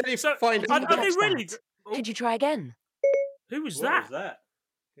 are they really? Could you try again? Who was that? What was that?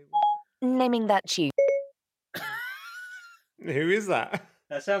 Naming that tune. Who is that?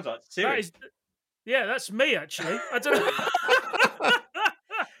 That sounds like Siri. That's me, actually. I don't know.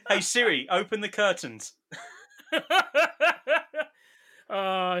 Hey, Siri, open the curtains.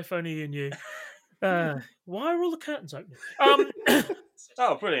 If only you knew. Why are all the curtains open?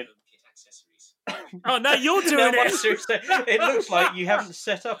 Oh, brilliant. Oh, no, you're doing it. It looks like you haven't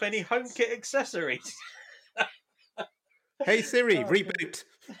set up any HomeKit accessories. Hey, Siri, reboot.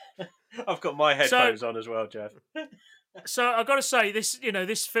 I've got my headphones on as well, Jeff. So I've got to say,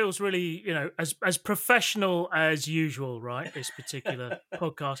 this feels really, as professional as usual, right? This particular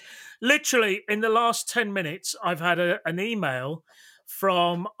podcast. Literally, in the last 10 minutes, I've had an email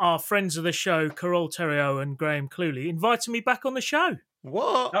from our friends of the show, Carole Theriault and Graham Cluley, inviting me back on the show.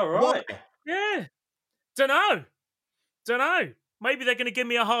 What? All right. What? Yeah. Don't know. Maybe they're going to give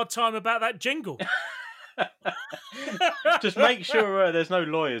me a hard time about that jingle. Just make sure there's no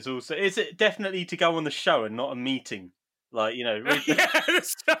lawyers also. Is it definitely to go on the show and not a meeting? Like,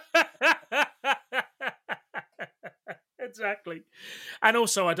 Exactly. And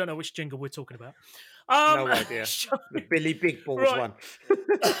also, I don't know which jingle we're talking about. No idea. The Billy Big Balls one.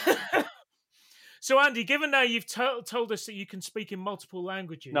 So, Andy, given now you've told us that you can speak in multiple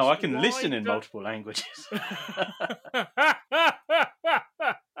languages. No, I can listen in multiple languages.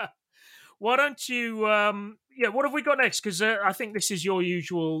 Why don't you... what have we got next? Because I think this is your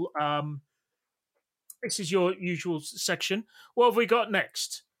usual... section. What have we got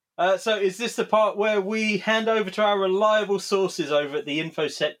next? So is this the part where we hand over to our reliable sources over at the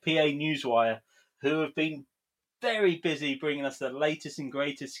InfoSec PA Newswire, who have been very busy bringing us the latest and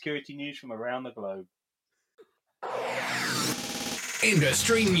greatest security news from around the globe?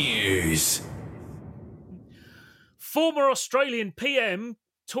 Industry news. Former Australian PM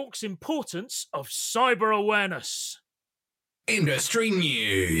talks importance of cyber awareness. Industry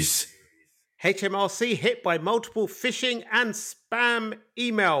news. HMRC hit by multiple phishing and spam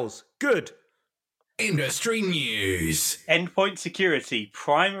emails. Good. Industry news. Endpoint security,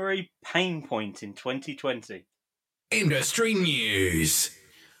 primary pain point in 2020. Industry news.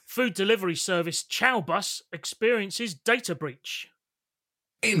 Food delivery service Chowbus experiences data breach.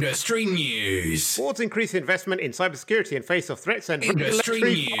 Industry news. Boards increase investment in cybersecurity in face of threats and Industry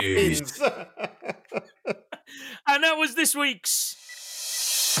regulatory news. fines. And that was this week's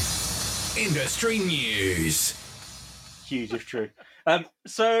Industry news. Huge if true.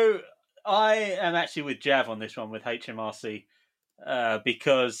 So I am actually with Jav on this one with HMRC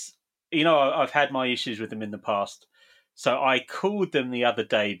because, I've had my issues with them in the past. So I called them the other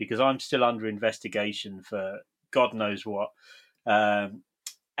day because I'm still under investigation for God knows what.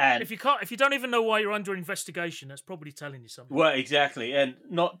 And if you don't even know why you're under investigation, that's probably telling you something. Well, exactly, and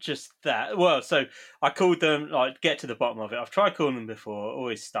not just that. Well, so I called them, get to the bottom of it. I've tried calling them before,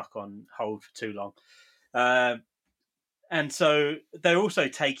 always stuck on hold for too long. And so they're also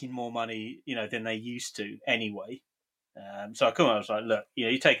taking more money, than they used to anyway. So I called them, I was like, look,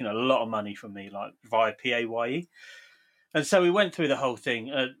 you're taking a lot of money from me, via PAYE. And so we went through the whole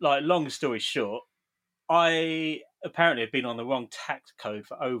thing. Long story short, I apparently have been on the wrong tax code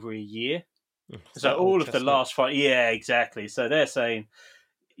for over a year. So all of the last 5, yeah, exactly. So they're saying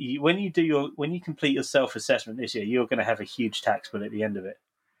when you complete your self-assessment this year, you're going to have a huge tax bill at the end of it.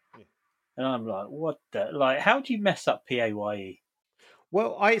 Yeah. And I'm like, what the, how do you mess up PAYE?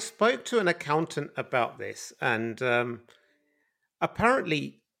 Well, I spoke to an accountant about this, and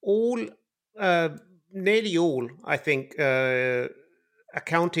apparently nearly all, I think,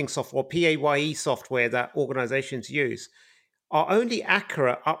 accounting software, PAYE software that organizations use are only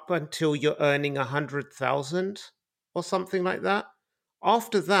accurate up until you're earning 100,000 or something like that.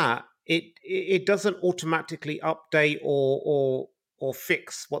 After that, it doesn't automatically update or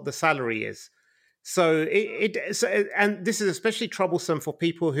fix what the salary is. So and this is especially troublesome for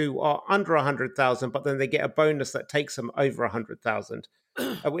people who are under 100,000, but then they get a bonus that takes them over 100,000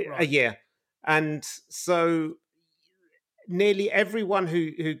 a year. And so nearly everyone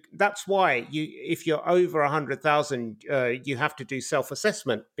who that's why if you're over 100,000, you have to do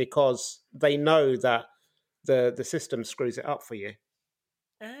self-assessment because they know that the system screws it up for you.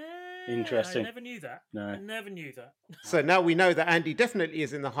 Interesting. I never knew that. No. I never knew that. So now we know that Andy definitely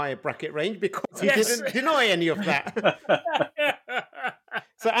is in the higher bracket range because he didn't deny any of that.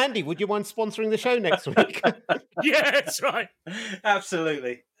 So Andy, would you mind sponsoring the show next week? Yeah, that's right.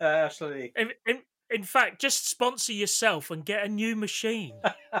 Absolutely. Absolutely. In fact, just sponsor yourself and get a new machine.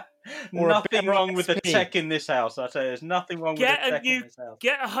 Nothing wrong with the tech in this house. I tell you, there's nothing wrong with the tech in this house.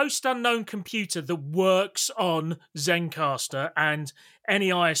 Get a host unknown computer that works on Zencastr and any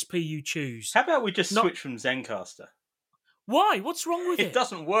ISP you choose. How about we just switch from Zencastr? Why? What's wrong with it? It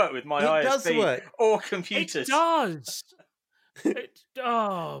doesn't work with my ISP or computers. It does.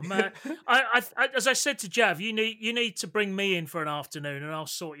 Oh man! I as I said to Jav, you need to bring me in for an afternoon, and I'll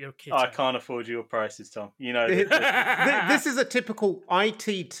sort your kit. I can't afford your prices, Tom. You know this is a typical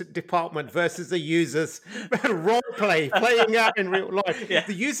IT department versus the users role playing out in real life. Yeah.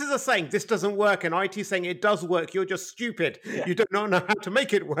 The users are saying this doesn't work, and IT saying it does work. You're just stupid. Yeah. You do not know how to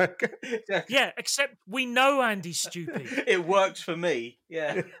make it work. Yeah, except we know Andy's stupid. It works for me.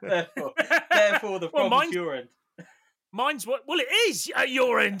 Yeah. Therefore the problem's your end. Mine's what? Well, it is at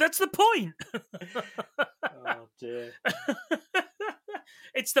your end. That's the point. Oh dear!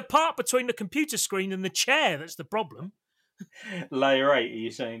 It's the part between the computer screen and the chair that's the problem. Layer 8, are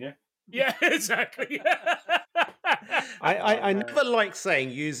you saying? Yeah. Yeah, exactly. I never like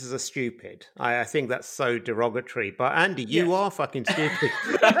saying users are stupid. I think that's so derogatory. But Andy, you are fucking stupid.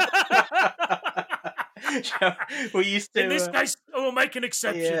 We used to. In this case, we'll make an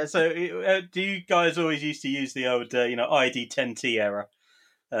exception. Yeah. So, do you guys always used to use the old, ID10T error,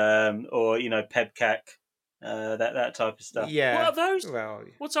 or PEBCAC, that type of stuff? Yeah. What are those? Well,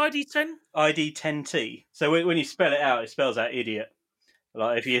 what's ID10? ID10T. So when you spell it out, it spells out idiot.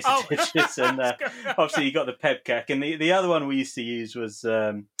 Like if you use the digits, and obviously you got the PEBCAC, and the other one we used to use was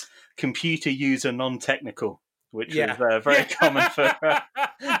computer user non-technical, which was very common for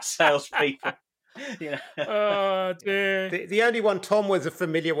salespeople. Yeah. Oh dear. The only one Tom was a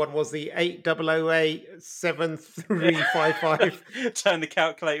familiar one was the 80087355. Turn the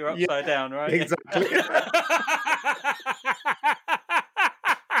calculator upside down, right? Exactly.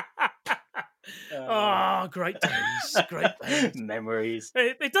 Oh, great days, great days. Memories.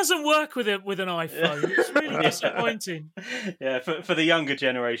 It doesn't work with an iPhone. It's really disappointing. Yeah, for the younger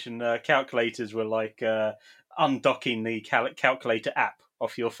generation, calculators were like undocking the calculator app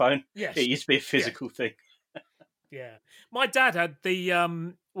off your phone. Yes. It used to be a physical thing. Yeah, my dad had the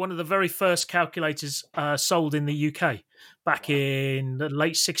one of the very first calculators sold in the UK back in the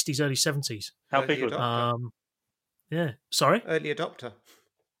late 60s, early 70s. How big was adopter. Yeah, sorry. Early adopter.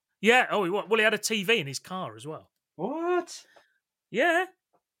 Yeah. Oh, he had a TV in his car as well. What? Yeah.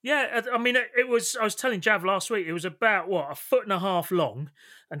 Yeah, I mean, it was. I was telling Jav last week. It was about a 1.5 feet long,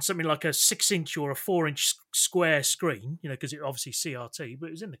 and something like a 6-inch or a 4-inch square screen. Because it obviously CRT, but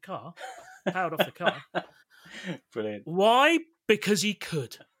it was in the car, powered off the car. Brilliant. Why? Because he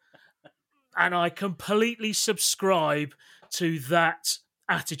could, and I completely subscribe to that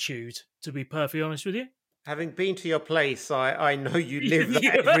attitude. To be perfectly honest with you, Having been to your place, I know you live that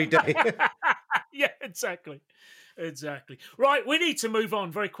every day. Yeah, exactly. Right, we need to move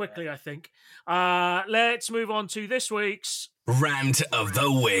on very quickly, I think. Let's move on to this week's Rant of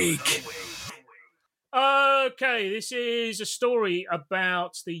the Week. Okay, this is a story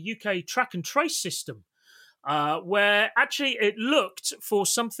about the UK track and trace system, where actually it looked for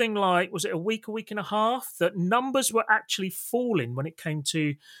something like, was it a week and a half, that numbers were actually falling when it came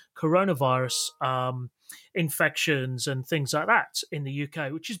to coronavirus infections and things like that in the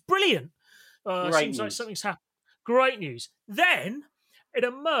UK, which is brilliant. Seems like something's happened. Great news. Then it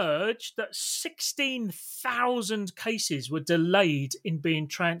emerged that 16,000 cases were delayed in being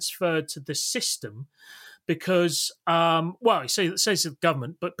transferred to the system because, it says the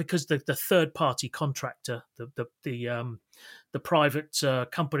government, but because the third-party contractor, the private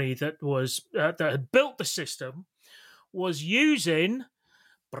company that had built the system, was using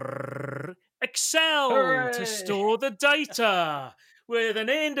Excel to store the data, with an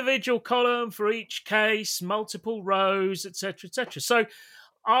individual column for each case, multiple rows, etc., etc. So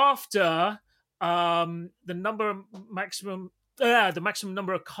after the maximum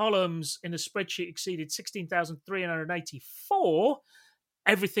number of columns in a spreadsheet exceeded 16,384,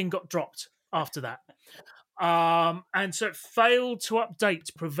 everything got dropped after that. And so it failed to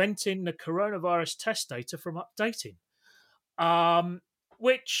update, preventing the coronavirus test data from updating.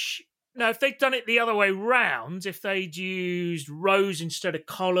 Which... Now, if they'd done it the other way round, if they'd used rows instead of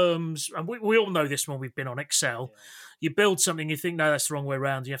columns, and we all know this when we've been on Excel, you build something, you think, no, that's the wrong way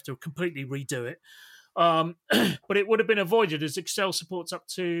around, you have to completely redo it. But it would have been avoided, as Excel supports up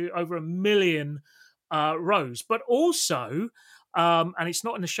to over 1 million rows. But also, and it's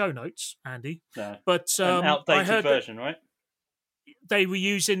not in the show notes, Andy, No. but an outdated version, right? They were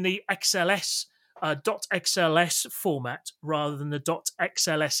using the XLS .xls format rather than the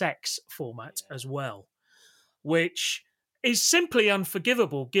 .xlsx format as well, which is simply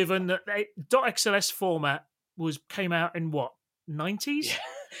unforgivable given that the .xls format came out in 90s,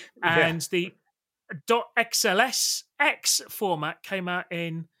 and the .xlsx format came out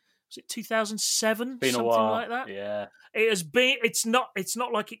in, was it 2007? Been something a while. like that. Yeah, it has been. It's not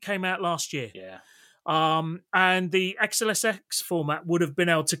like it came out last year. Yeah. And the XLSX format would have been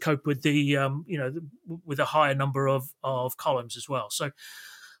able to cope with the with a higher number of columns as well. So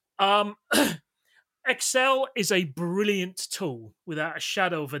Excel is a brilliant tool without a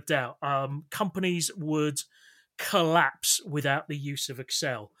shadow of a doubt. Companies would collapse without the use of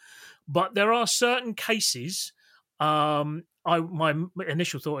Excel, but there are certain cases. My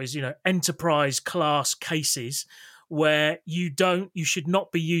initial thought is, enterprise class cases where you should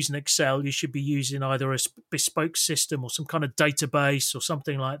not be using Excel. You should be using either a bespoke system or some kind of database or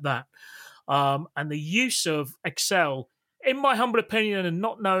something like that. And the use of Excel, in my humble opinion, and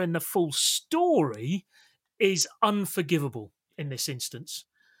not knowing the full story, is unforgivable in this instance.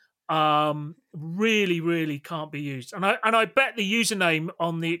 Really, really can't be used. And I bet the username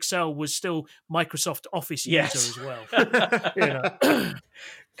on the Excel was still Microsoft Office user as well.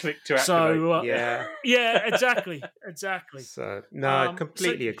 Click to activate. So, yeah, exactly. So, no, I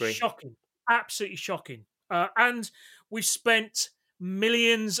completely agree. Shocking, absolutely shocking. And we've spent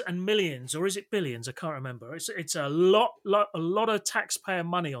millions and millions, or is it billions? I can't remember. It's a lot of taxpayer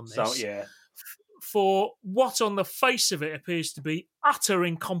money on this. So, yeah. For what on the face of it appears to be utter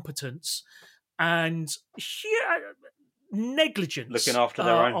incompetence and negligence, looking after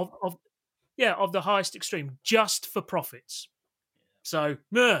their own, of the highest extreme, just for profits. So,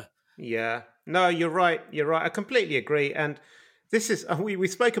 yeah, no, you're right. I completely agree. And this is we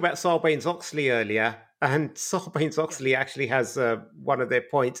spoke about Sarbanes-Oxley earlier, and Sarbanes-Oxley actually has one of their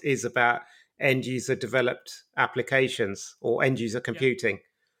points is about end user developed applications or end user computing. Yeah.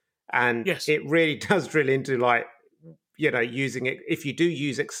 And it really does drill into using it. If you do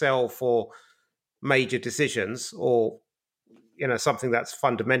use Excel for major decisions or something that's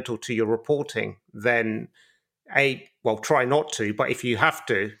fundamental to your reporting, then try not to. But if you have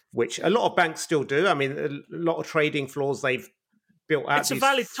to, which a lot of banks still do, I mean, a lot of trading floors, they've built out It's a these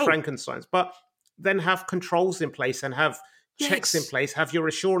valid tool. Frankensteins, but then have controls in place and have checks in place, have your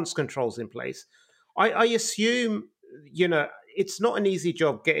assurance controls in place. I assume, it's not an easy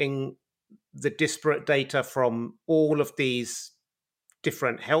job getting the disparate data from all of these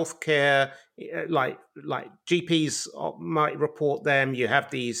different healthcare, like GPs might report them. You have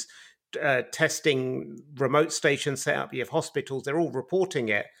these testing remote stations set up. You have hospitals; they're all reporting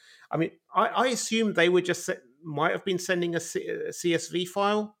it. I mean, I assume they were might have been sending a CSV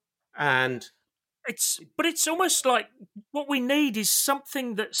file, and it's almost like what we need is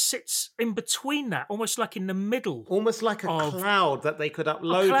something that sits in between that, almost like in the middle, almost like a cloud that they could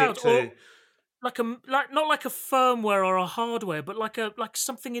upload it to. Not like a firmware or a hardware, but like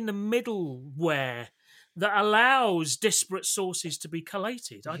something in the middleware that allows disparate sources to be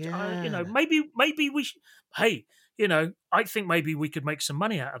collated. Maybe we should, I think maybe we could make some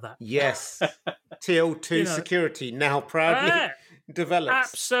money out of that. Yes. TL2 security now proudly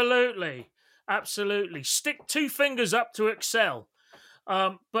develops. Absolutely. Stick 2 fingers up to Excel.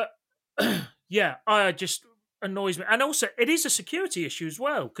 But yeah, I just annoys me. And also, it is a security issue as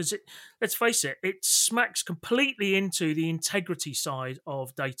well, because let's face it, it smacks completely into the integrity side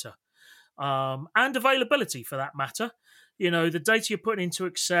of data and availability for that matter. The data you're putting into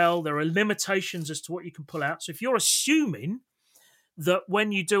Excel, there are limitations as to what you can pull out. So if you're assuming that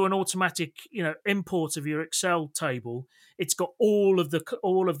when you do an automatic, import of your Excel table, it's got all of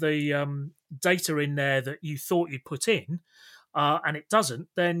the data in there that you thought you'd put in, and it doesn't,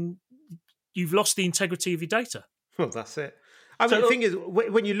 then you've lost the integrity of your data. Well, that's it. I mean, the thing is,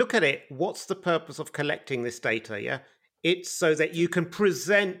 when you look at it, what's the purpose of collecting this data? Yeah, it's so that you can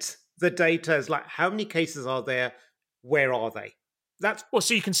present the data as like, how many cases are there? Where are they?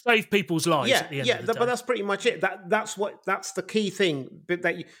 So you can save people's lives at the end of the day. But that's pretty much it. That's the key thing. But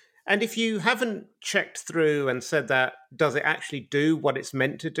and if you haven't checked through and said that, does it actually do what it's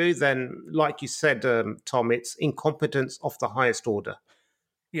meant to do? Then, like you said, Tom, it's incompetence of the highest order.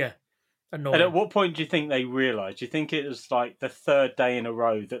 Yeah. Annoying. And at what point do you think they realised? Do you think it was like the third day in a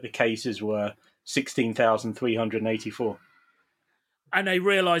row that the cases were 16,384? And they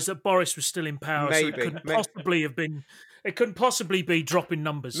realised that Boris was still in power, so it couldn't possibly be dropping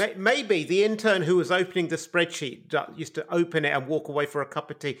numbers. Maybe the intern who was opening the spreadsheet used to open it and walk away for a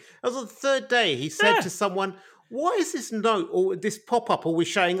cup of tea. It was on the third day. He said to someone, "Why is this note or this pop-up always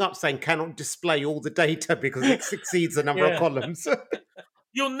showing up saying cannot display all the data because it exceeds the number of columns?"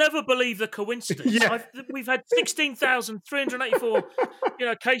 You'll never believe the coincidence. Yeah. We've had 16,384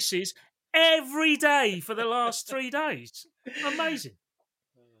 cases every day for the last 3 days. Amazing.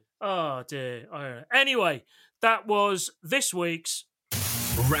 Oh, dear. Anyway, that was this week's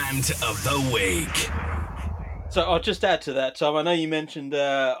Rant of the Week. So I'll just add to that, Tom. I know you mentioned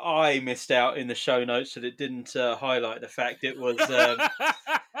I missed out in the show notes that it didn't highlight the fact it was,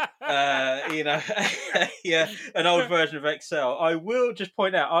 an old version of Excel. I will just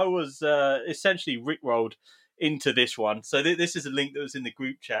point out I was essentially rickrolled into this one. So this is a link that was in the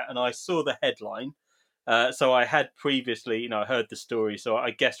group chat, and I saw the headline. So I had previously, heard the story, so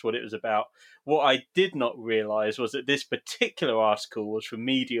I guessed what it was about. What I did not realise was that this particular article was from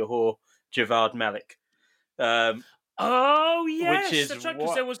media whore Javad Malik. Oh yes, which is that's right,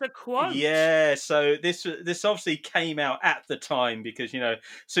 because there was a quote. Yeah, so this obviously came out at the time because as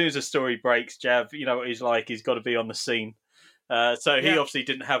soon as a story breaks, Jav, what he's like, he's got to be on the scene. So he obviously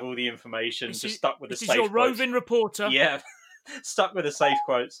didn't have all the information, just stuck with the safe quotes. This is your roving reporter. Yeah, stuck with the safe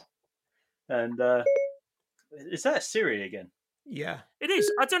quotes. And is that Siri again? Yeah, it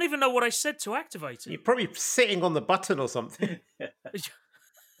is. I don't even know what I said to activate it. You're probably sitting on the button or something.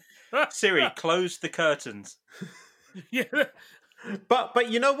 Siri, close the curtains. Yeah, but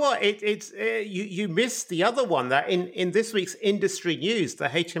you know what? It's you missed the other one that in this week's industry news, the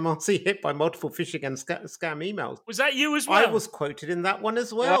HMRC hit by multiple phishing and scam emails. Was that you as well? I was quoted in that one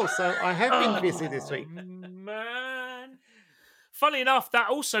as well, so I have been busy this week. Man. Funnily enough, that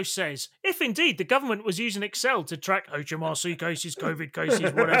also says, if indeed the government was using Excel to track HMRC cases, COVID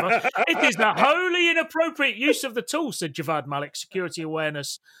cases, whatever, it is a wholly inappropriate use of the tool, said Javad Malik, security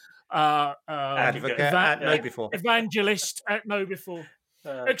awareness advocate at KnowBe4. Evangelist at KnowBe4.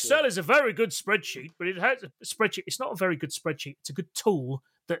 Excel is a very good spreadsheet, but it has a spreadsheet. It's not a very good spreadsheet. It's a good tool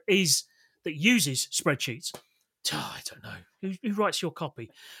that uses spreadsheets. Oh, I don't know. Who writes your copy?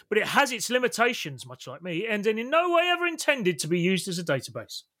 But it has its limitations, much like me, and in no way ever intended to be used as a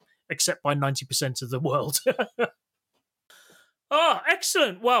database, except by 90% of the world. Oh,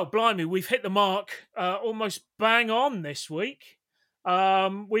 excellent. Well, blimey, we've hit the mark almost bang on this week.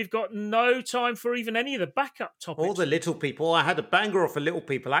 We've got no time for even any of the backup topics. All the little people. I had a banger off for little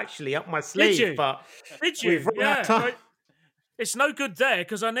people actually up my sleeve. you? But Did you? we've run out of time. Right. It's no good there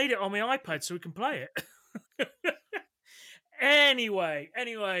because I need it on my iPad so we can play it. Anyway,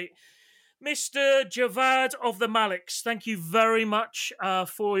 Mr. Javad of the Maliks, thank you very much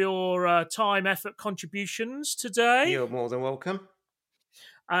for your time, effort, contributions today. You're more than welcome.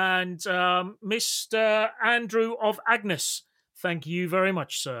 And Mr. Andrew of Agnes, thank you very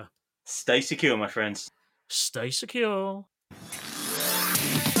much, sir. Stay secure, my friends. Stay secure.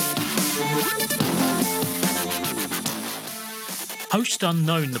 Host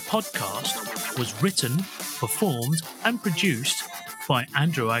Unknown, the podcast, was written, performed, and produced by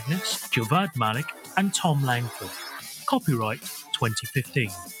Andrew Agnes, Javad Malik, and Tom Langford. Copyright 2015,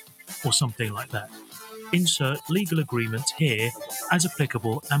 or something like that. Insert legal agreement here as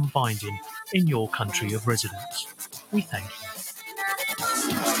applicable and binding in your country of residence. We thank you.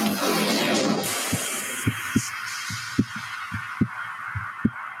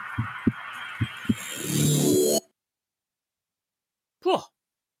 Whoa.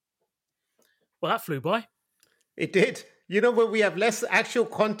 Well, that flew by. It did. You know, when we have less actual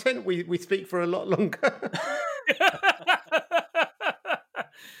content, we speak for a lot longer.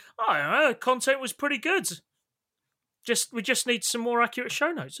 I don't know. Content was pretty good. We just need some more accurate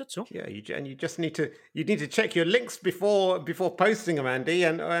show notes. That's all. Yeah, you just need to check your links before posting them, Andy,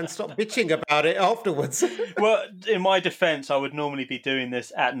 and stop bitching about it afterwards. Well, in my defence, I would normally be doing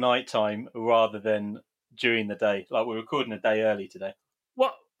this at night time rather than during the day. Like, we're recording a day early today.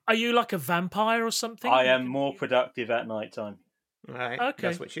 What? Are you like a vampire or something? I am more productive at night time. Right. Okay.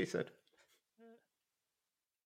 That's what she said.